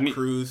think Tom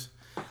Cruise.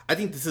 I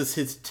think this is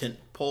his tent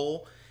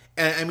pole,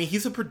 and I mean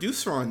he's a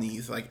producer on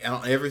these, like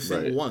on every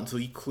single one. So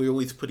he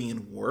clearly is putting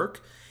in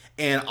work.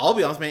 And I'll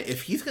be honest, man,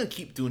 if he's gonna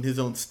keep doing his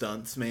own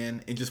stunts,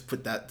 man, and just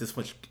put this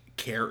much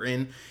care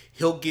in,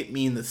 he'll get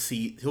me in the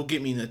seat. He'll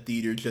get me in the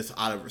theater just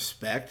out of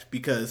respect,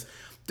 because.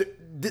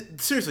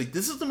 Seriously,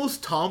 this is the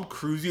most Tom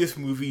Cruise-iest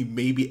movie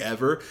maybe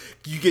ever.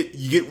 You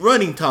get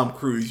running Tom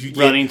Cruise. You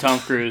get running Tom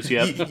Cruise.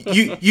 Yep.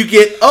 You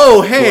get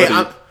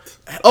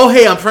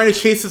I'm trying to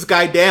chase this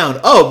guy down.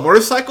 Oh,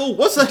 motorcycle?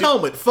 What's a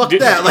helmet? Fuck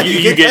that. Like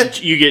you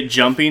get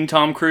jumping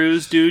Tom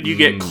Cruise, dude. You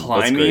get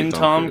climbing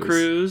Tom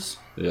Cruise.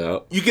 Yeah.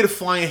 You get a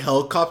flying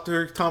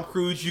helicopter, Tom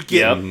Cruise. You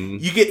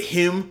get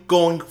him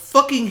going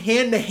fucking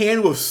hand to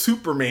hand with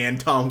Superman,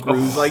 Tom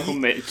Cruise.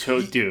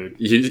 Dude.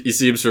 You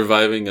see him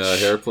surviving a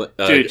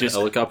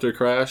helicopter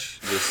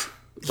crash. Just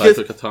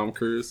like a Tom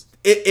Cruise.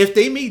 If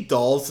they made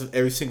dolls of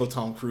every single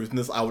Tom Cruise in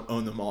this, I would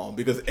own them all,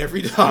 because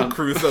every Tom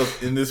Cruise that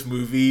was in this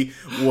movie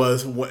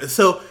was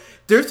so.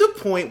 There's a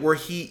point where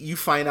you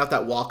find out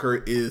that Walker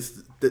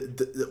is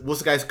what's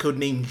the guy's code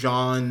name?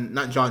 John,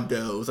 not John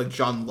Doe. It was like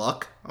John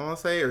Luck, I want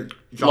to say, or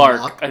John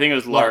Lark. I think it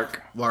was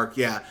Lark. Lark,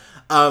 yeah.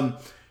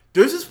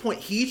 There's this point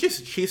he's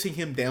just chasing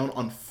him down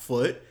on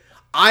foot.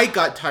 I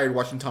got tired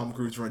watching Tom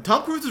Cruise run.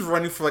 Tom Cruise is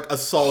running for like a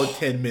solid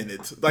 10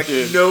 minutes. Like,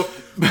 no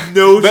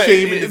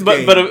shame in his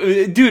game. But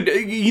dude,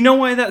 you know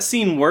why that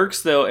scene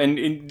works, though?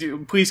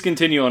 And please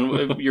continue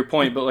on your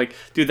point. But, like,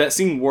 dude, that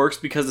scene works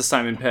because of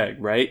Simon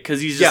Pegg, right?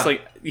 Because he's just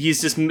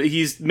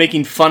he's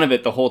making fun of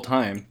it the whole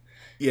time.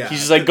 Yeah. He's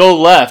just like, go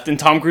left. And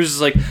Tom Cruise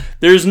is like,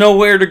 there's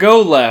nowhere to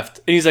go left.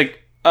 And he's like,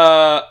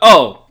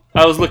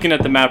 I was looking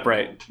at the map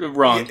wrong.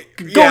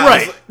 Go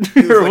right,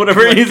 or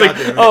whatever. And he's like,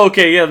 "Oh,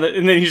 okay, yeah."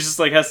 And then he just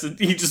like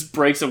he just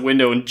breaks a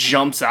window and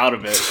jumps out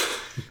of it.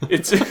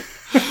 It's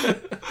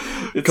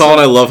Colin,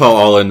 I love how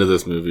all into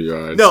this movie you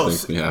are. It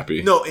makes me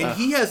happy. No, and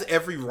he has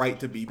every right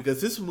to be,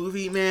 because this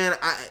movie, man,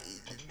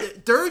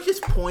 there are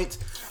just points.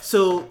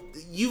 So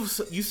you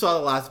saw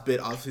the last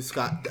bit, obviously,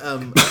 Scott.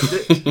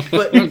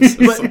 But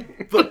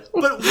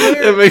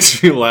where it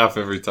makes me laugh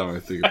every time I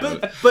think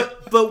about it.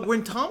 But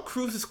when Tom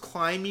Cruise is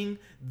climbing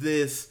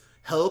this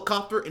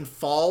helicopter and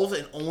falls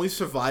and only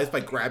survives by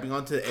grabbing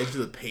onto the edge of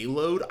the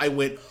payload, I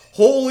went,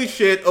 holy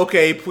shit,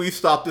 okay, please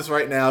stop this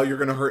right now, you're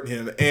gonna hurt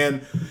him.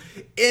 And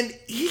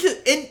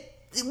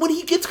when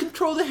he gets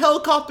control of the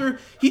helicopter,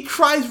 he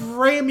tries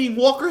ramming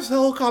Walker's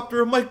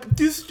helicopter. I'm like,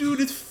 this dude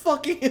is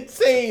fucking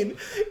insane.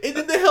 And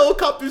then the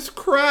helicopters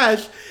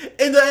crash,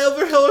 and the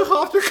other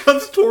helicopter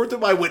comes towards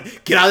him. I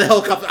went, get out of the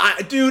helicopter.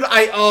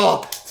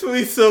 This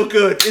movie's so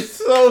good. It's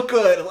so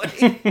good. Like,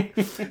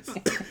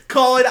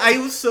 Colin, I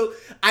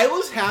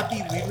was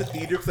happy leaving the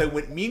theater, because I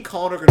went, me and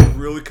Colin are going to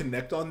really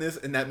connect on this,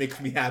 and that makes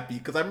me happy.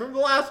 Because I remember the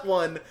last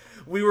one,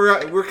 we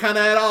were kind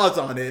of at odds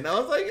on it, and I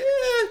was like,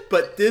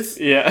 but this,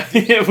 we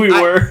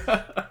were.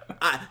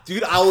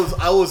 Dude, I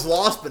was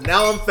lost, but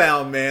now I'm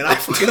found, man. I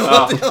fucking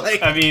love it.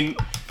 Like, I mean,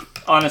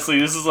 honestly,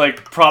 this is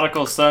like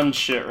prodigal son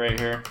shit right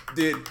here,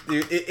 dude.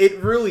 It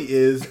really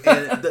is.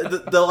 And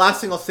the last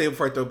thing I'll say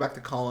before I throw it back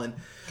to Colin,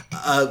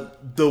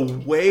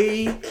 the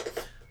way,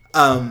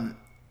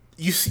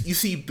 you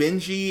see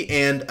Benji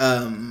and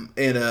Vin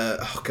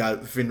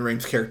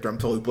Rhames' character, I'm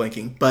totally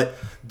blanking, but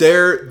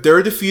they're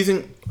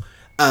defusing.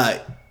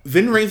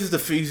 Vin Rhames is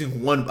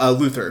defusing one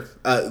Luther.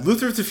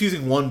 Luther's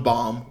defusing one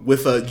bomb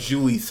with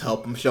Julie's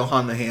help, Michelle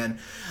Monaghan.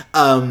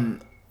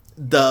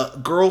 The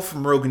girl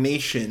from Rogue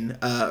Nation,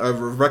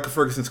 Rebecca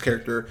Ferguson's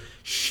character,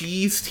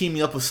 she's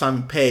teaming up with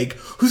Simon Pegg,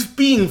 who's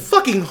being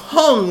fucking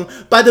hung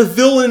by the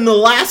villain in the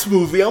last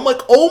movie. I'm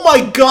like, oh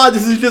my god,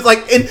 this is just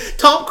like... And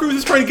Tom Cruise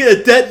is trying to get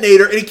a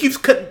detonator, and he keeps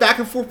cutting back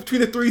and forth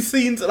between the three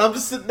scenes, and I'm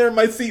just sitting there in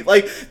my seat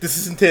like, this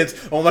is intense.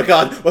 Oh my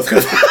god, what's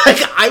going on?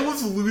 Like, I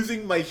was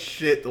losing my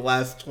shit the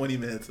last 20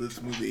 minutes of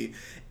this movie.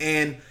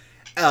 And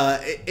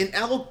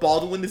Alec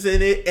Baldwin is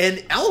in it,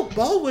 and Alec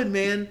Baldwin,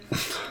 man,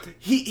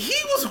 he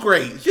was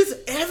great. Just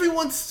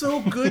everyone's so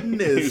good in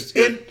this,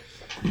 and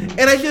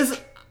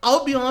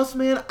I'll be honest,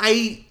 man.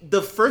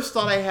 The first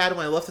thought I had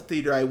when I left the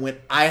theater, I went,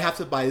 I have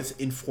to buy this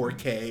in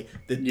 4K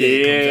the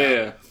day it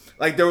comes out.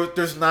 Like,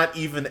 there's not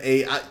even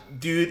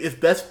dude, if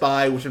Best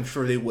Buy, which I'm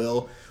sure they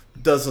will,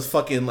 does a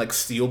fucking, like,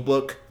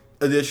 Steelbook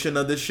edition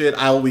of this shit,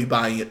 I will be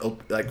buying it,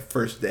 like,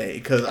 first day.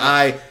 Because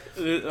I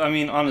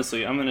mean,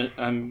 honestly, I'm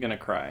gonna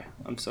cry.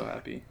 I'm so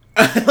happy.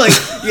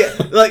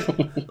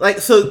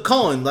 So,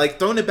 Colin, like,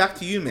 throwing it back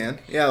to you, man.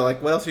 Yeah,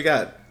 like, what else you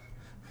got?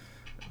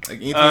 Like,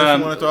 anything else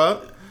you want to throw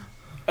out?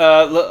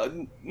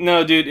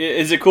 No, dude.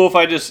 Is it cool if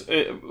I just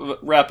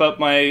wrap up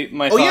my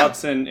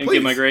thoughts and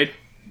give my grade?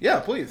 Yeah,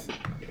 please.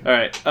 All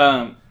right.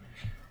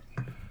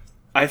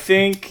 I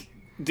think,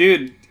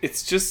 dude,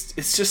 it's just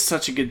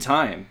such a good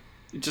time.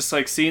 Just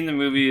like seeing the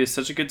movie is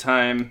such a good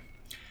time.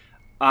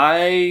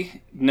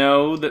 I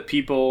know that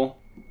people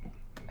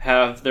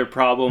have their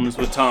problems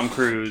with Tom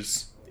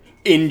Cruise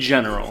in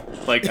general,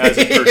 like as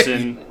a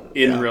person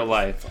in real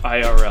life,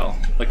 IRL.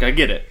 Like, I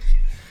get it.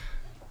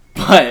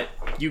 But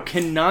you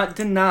cannot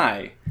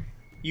deny,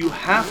 you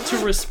have to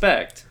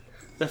respect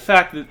the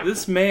fact that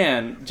this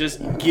man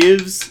just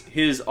gives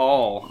his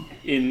all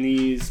in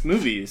these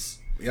movies.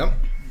 Yep.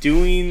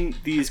 Doing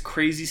these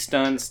crazy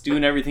stunts,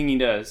 doing everything he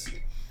does.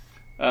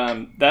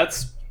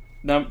 That's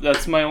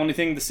my only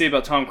thing to say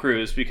about Tom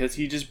Cruise, because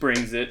he just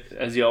brings it,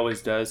 as he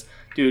always does.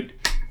 Dude,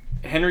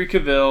 Henry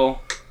Cavill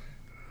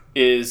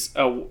is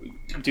a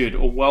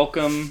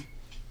welcome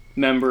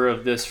member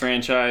of this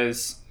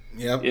franchise.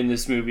 Yep. In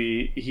this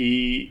movie,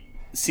 he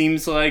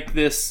seems like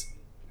this,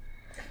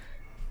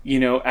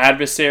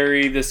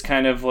 adversary, this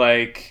kind of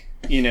like,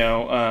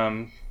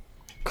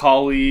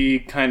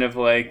 colleague, kind of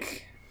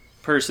like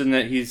person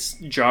that he's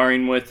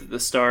jarring with at the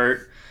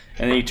start,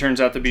 and then he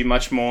turns out to be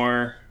much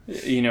more,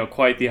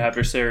 quite the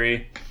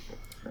adversary.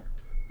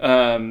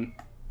 That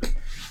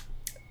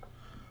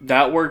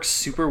works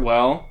super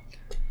well.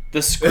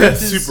 The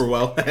script is super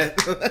well.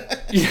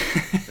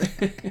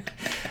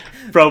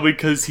 Probably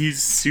because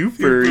he's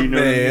super, you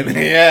know.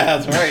 Yeah,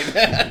 that's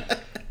right.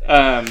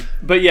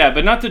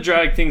 But not to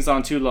drag things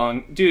on too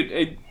long,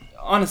 dude.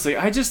 Honestly,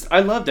 I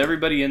loved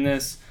everybody in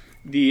this.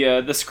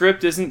 The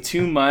script isn't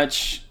too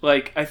much.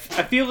 Like, I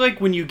feel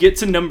like when you get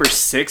to number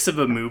 6 of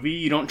a movie,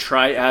 you don't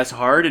try as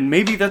hard, and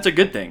maybe that's a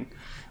good thing.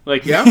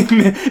 Like, yeah.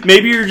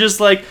 Maybe you're just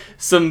like,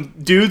 some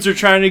dudes are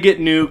trying to get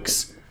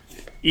nukes,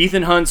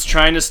 Ethan Hunt's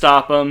trying to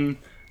stop them.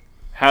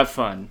 Have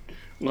fun.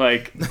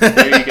 Like,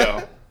 there you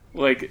go.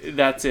 Like,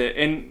 that's it.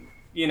 And,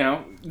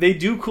 they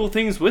do cool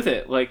things with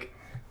it. Like,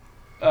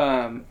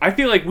 I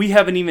feel like we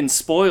haven't even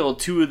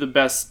spoiled 2 of the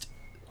best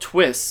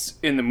twists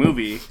in the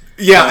movie.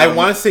 Yeah, I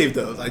want to save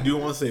those. I do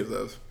want to save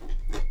those.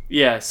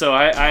 Yeah, so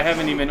I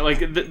haven't even...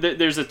 Like,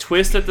 there's a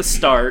twist at the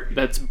start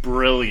that's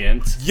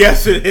brilliant.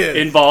 Yes, it is.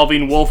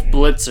 Involving Wolf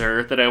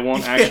Blitzer that I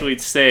won't actually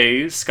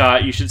say.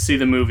 Scott, you should see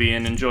the movie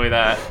and enjoy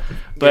that.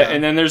 But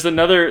And then there's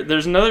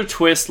another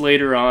twist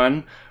later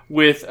on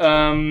with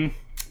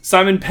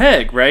Simon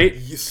Pegg, right?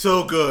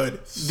 So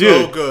good.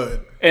 So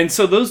good. And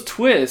so those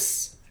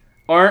twists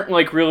aren't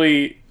like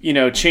really,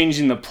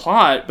 changing the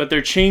plot, but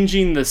they're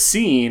changing the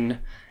scene.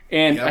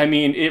 And I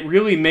mean, it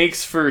really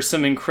makes for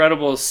some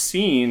incredible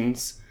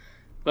scenes.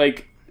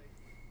 Like,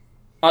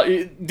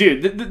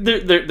 dude,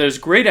 there's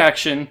great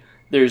action.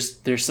 There's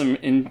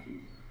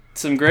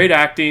some great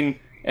acting,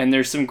 and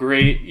there's some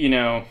great,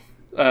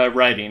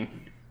 writing.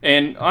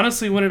 And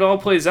honestly, when it all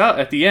plays out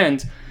at the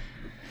end,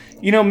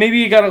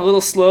 maybe it got a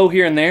little slow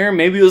here and there.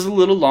 Maybe it was a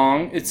little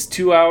long. It's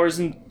 2 hours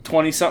and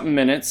 20-something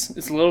minutes.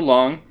 It's a little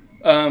long.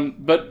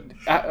 But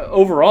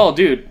overall,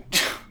 dude,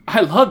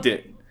 I loved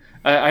it.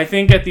 I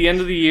think at the end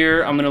of the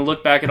year, I'm going to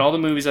look back at all the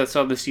movies I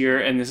saw this year,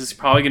 and this is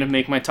probably going to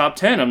make my top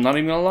 10. I'm not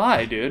even going to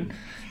lie, dude.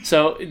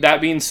 So,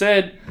 that being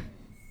said,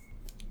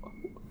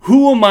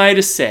 who am I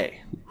to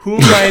say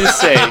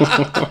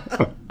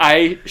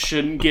I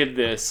shouldn't give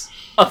this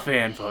a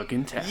fan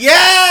fucking 10?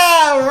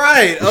 Yeah,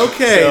 right.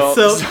 Okay.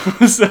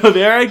 So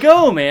there I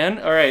go, man.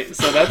 All right.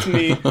 So that's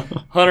me.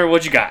 Hunter,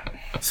 what you got?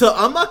 So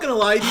I'm not gonna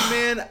lie to you,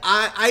 man.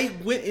 I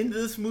went into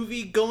this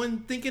movie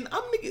thinking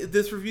I'm gonna give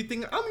this review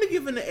thing. I'm gonna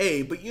give it an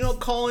A. But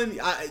Colin,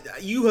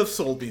 you have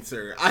sold me,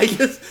 sir.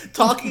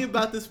 Talking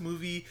about this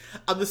movie,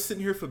 I'm just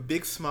sitting here with a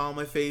big smile on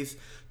my face.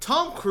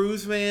 Tom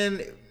Cruise,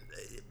 man.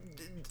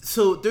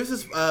 So there's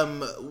this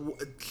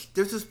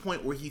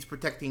point where he's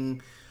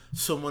protecting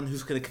someone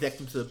who's going to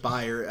connect him to the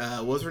buyer.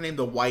 What was her name?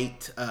 The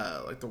White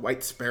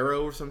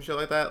Sparrow or some shit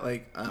like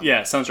that.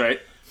 Yeah, sounds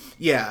right.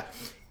 Yeah,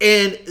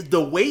 and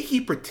the way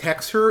he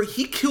protects her,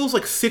 he kills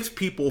like 6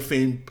 people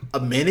within a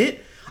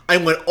minute. I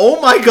went,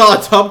 oh my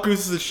god, Tom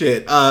Cruise is the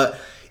shit.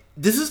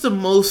 This is the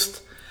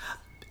most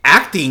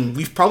acting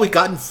we've probably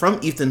gotten from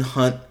Ethan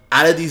Hunt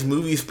out of these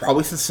movies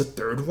probably since the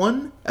 3rd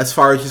one, as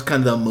far as just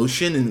kind of the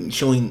emotion and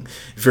showing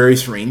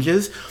various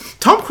ranges.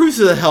 Tom Cruise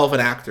is a hell of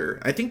an actor.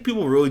 I think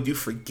people really do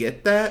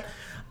forget that.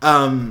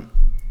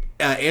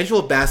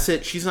 Angela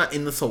Bassett, she's not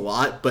in this a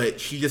lot, but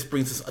she just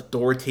brings this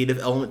authoritative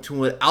element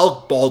to it.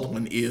 Alec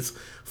Baldwin is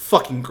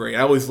fucking great.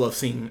 I always love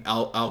seeing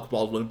Alec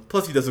Baldwin.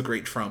 Plus, he does a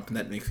great Trump, and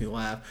that makes me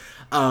laugh.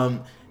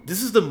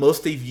 this is the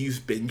most they've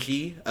used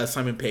Benji,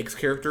 Simon Pegg's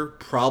character,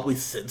 probably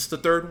since the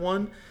third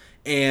one.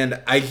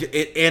 And I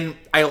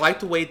like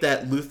the way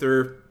that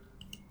Luther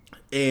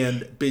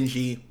and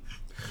Benji,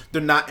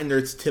 they're not in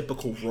their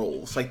typical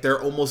roles. Like,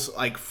 they're almost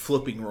like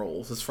flipping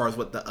roles as far as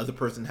what the other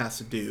person has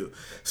to do.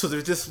 So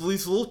there's just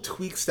these little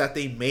tweaks that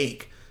they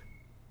make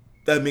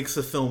that makes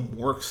the film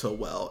work so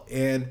well.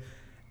 And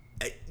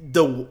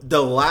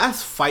the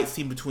last fight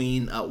scene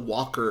between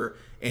Walker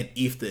and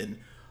Ethan,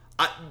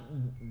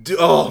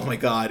 oh my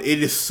god,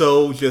 it is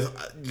so just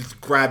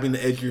grabbing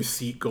the edge of your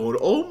seat going,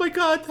 oh my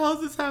god,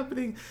 how's this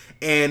happening?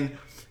 And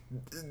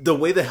the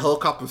way the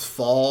helicopters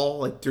fall,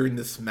 like during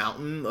this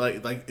mountain,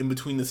 like in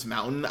between this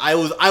mountain, I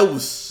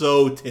was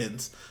so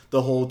tense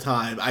the whole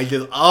time. I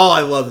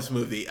love this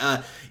movie.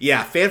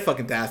 Yeah,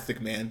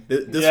 fan-fucking-tastic, man.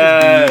 This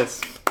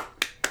yes.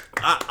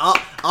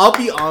 I'll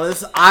be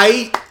honest.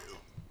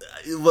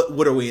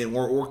 What are we in?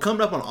 We're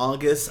coming up on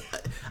August.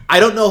 I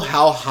don't know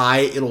how high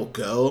it'll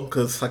go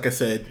because, like I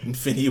said,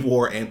 Infinity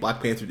War and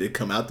Black Panther did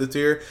come out this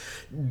year.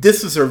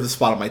 This deserves a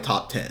spot on my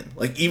top 10.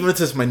 Like, even if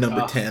it's my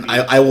number 10,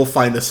 I will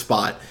find a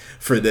spot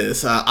for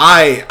this.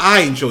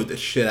 I enjoyed the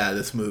shit out of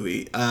this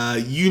movie.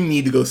 You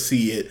need to go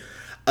see it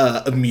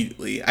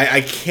immediately.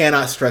 I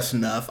cannot stress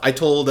enough. I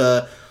told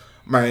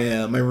my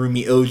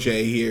roomie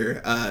OJ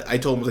here. I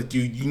told him, I was like,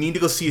 dude, you need to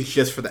go see it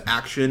just for the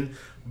action.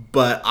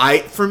 But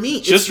for me,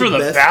 it's just for the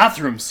best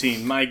bathroom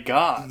scene. My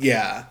God.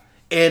 Yeah,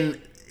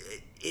 and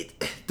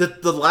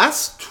the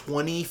last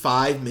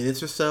 25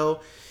 minutes or so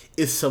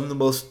is some of the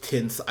most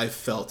tense I've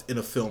felt in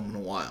a film in a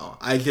while.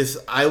 I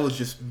was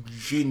just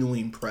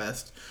genuinely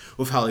impressed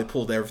with how they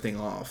pulled everything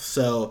off.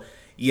 So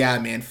yeah,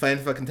 man,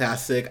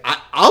 fan-fucking-tastic.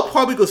 I'll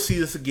probably go see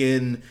this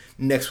again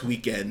next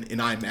weekend in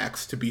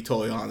IMAX. To be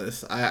totally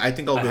honest, I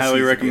think I'll go. I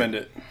highly recommend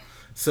it.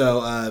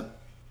 So.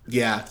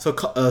 Yeah, so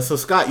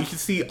Scott, you should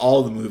see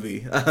all the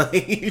movie.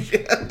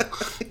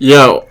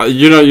 Yeah,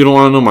 you don't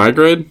want to know my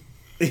grade?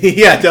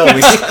 Yeah, tell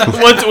me.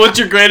 What's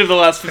your grade of the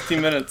last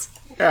 15 minutes?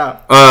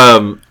 Yeah.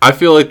 I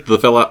feel like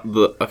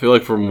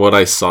from what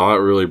I saw, it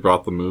really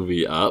brought the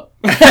movie up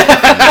from where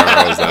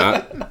I was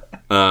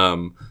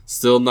at.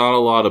 Still not a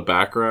lot of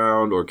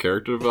background or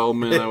character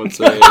development, I would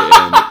say,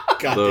 and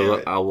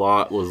a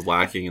lot was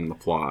lacking in the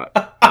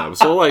plot.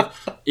 So, like,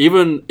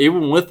 even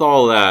with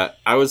all that,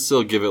 I would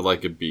still give it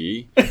like a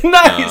B.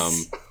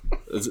 Nice.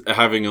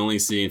 Having only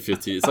seen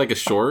 15, it's like a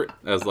short,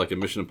 as like a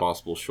Mission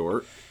Impossible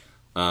short.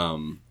 I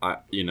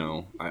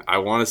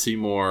want to see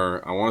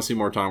more. I want to see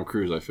more Tom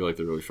Cruise. I feel like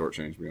they're really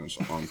shortchanged me on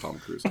Tom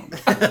Cruise.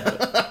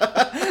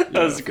 That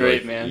was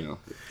great, like, man.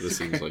 This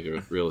seems like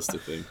a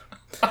realistic thing.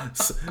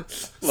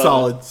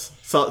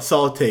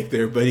 Solid take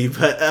there, buddy.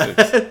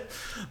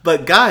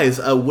 But guys,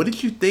 what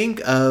did you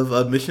think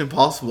of Mission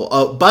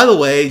Impossible? By the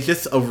way,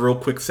 just a real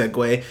quick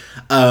segue.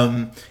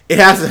 It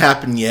hasn't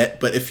happened yet,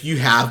 but if you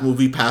have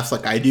Movie Pass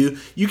like I do,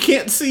 you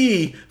can't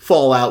see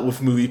Fallout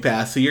with Movie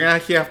Pass, so you're gonna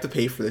actually have to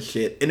pay for the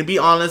shit. And to be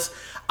honest,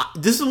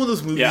 this is one of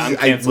those movies. Yeah, I'm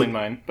canceling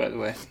mine, by the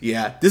way.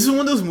 Yeah, this is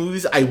one of those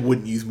movies I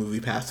wouldn't use Movie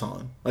Pass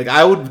on. Like,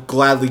 I would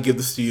gladly give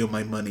the studio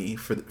my money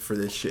for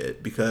this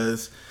shit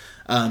because.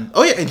 And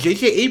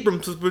J.J.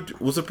 Abrams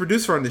was a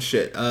producer on this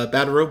shit.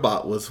 Bad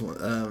Robot was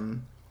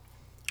one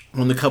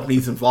of the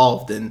companies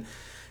involved, and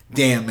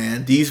damn,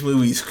 man, these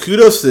movies,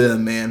 kudos to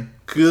them, man.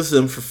 Kudos to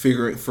them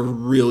for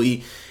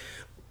really,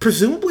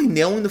 presumably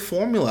nailing the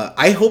formula.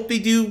 I hope they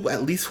do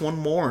at least one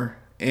more.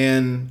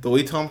 And the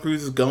way Tom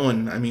Cruise is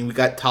going, I mean, we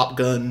got Top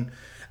Gun,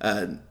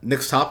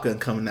 next Top Gun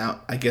coming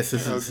out. I guess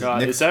this is.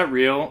 God, is that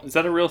real? Is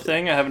that a real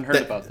thing? I haven't heard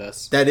about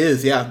this. That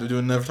is, yeah. They're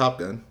doing another Top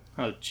Gun.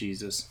 Oh,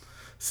 Jesus.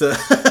 So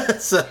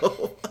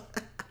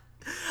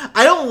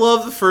I don't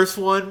love the first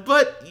one,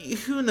 but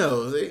who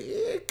knows?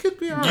 It could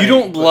be alright. You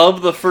don't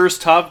love the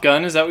first Top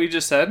Gun? Is that what you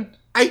just said?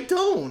 I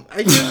don't.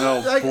 I just,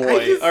 oh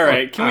boy! All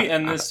right, can we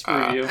end this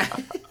review?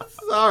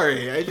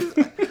 Sorry,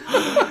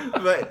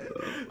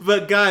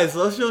 but guys,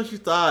 let us know what you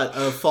thought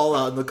of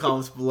Fallout in the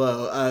comments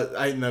below.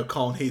 I know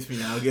Colin hates me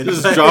now again.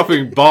 Just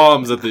dropping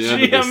bombs at the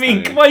end. Of this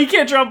thing. Come on, you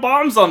can't drop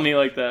bombs on me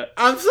like that.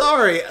 I'm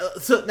sorry.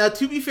 So now,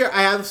 to be fair,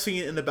 I haven't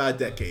seen it in about a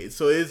decade,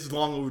 so it's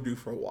long overdue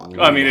for a while.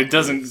 I mean, it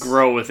doesn't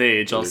grow with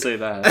age. I'll say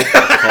that.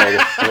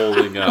 It's called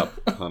holding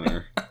up,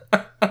 Hunter.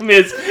 I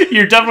mean,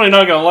 you're definitely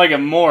not gonna like it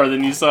more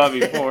than you saw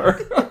before.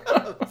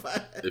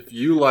 If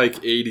you like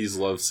 80s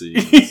love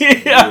scenes,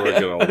 you are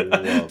gonna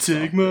love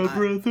Take my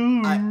breath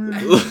away.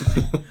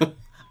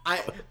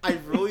 I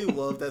really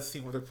love that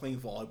scene where they're playing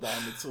volleyball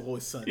and it's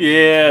always sunny.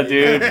 Yeah,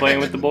 dude, playing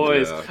with the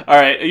boys. Yeah. All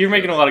right, you're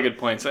making a lot of good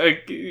points.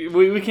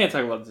 We can't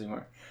talk about this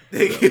anymore.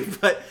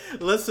 But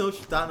let us know what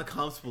you thought in the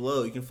comments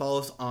below. You can follow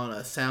us on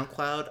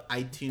SoundCloud,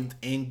 iTunes,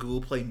 and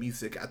Google Play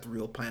Music at The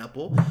Real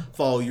Pineapple.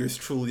 Follow yours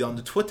truly on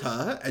the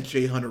Twitter at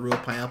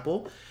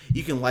JHunterRealPineapple.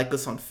 You can like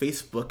us on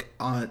Facebook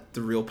on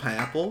The Real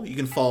Pineapple. You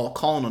can follow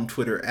Colin on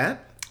Twitter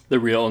at The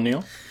Real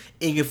O'Neill.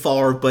 And you can follow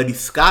our buddy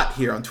Scott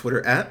here on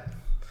Twitter at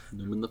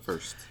Newman the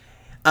First.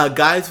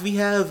 Guys, we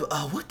have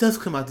what does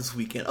come out this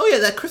weekend? Oh yeah,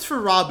 that Christopher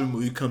Robin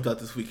movie comes out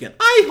this weekend.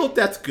 I hope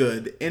that's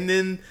good. And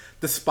then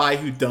The Spy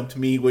Who Dumped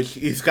Me, which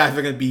these guys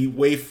are going to be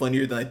way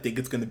funnier than I think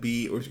it's going to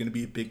be, or it's going to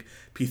be a big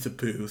piece of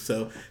poo.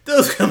 So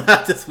those come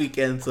out this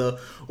weekend. So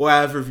we'll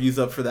have reviews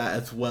up for that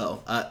as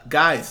well.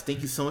 Guys,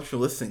 thank you so much for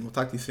listening. We'll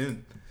talk to you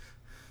soon.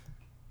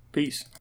 Peace.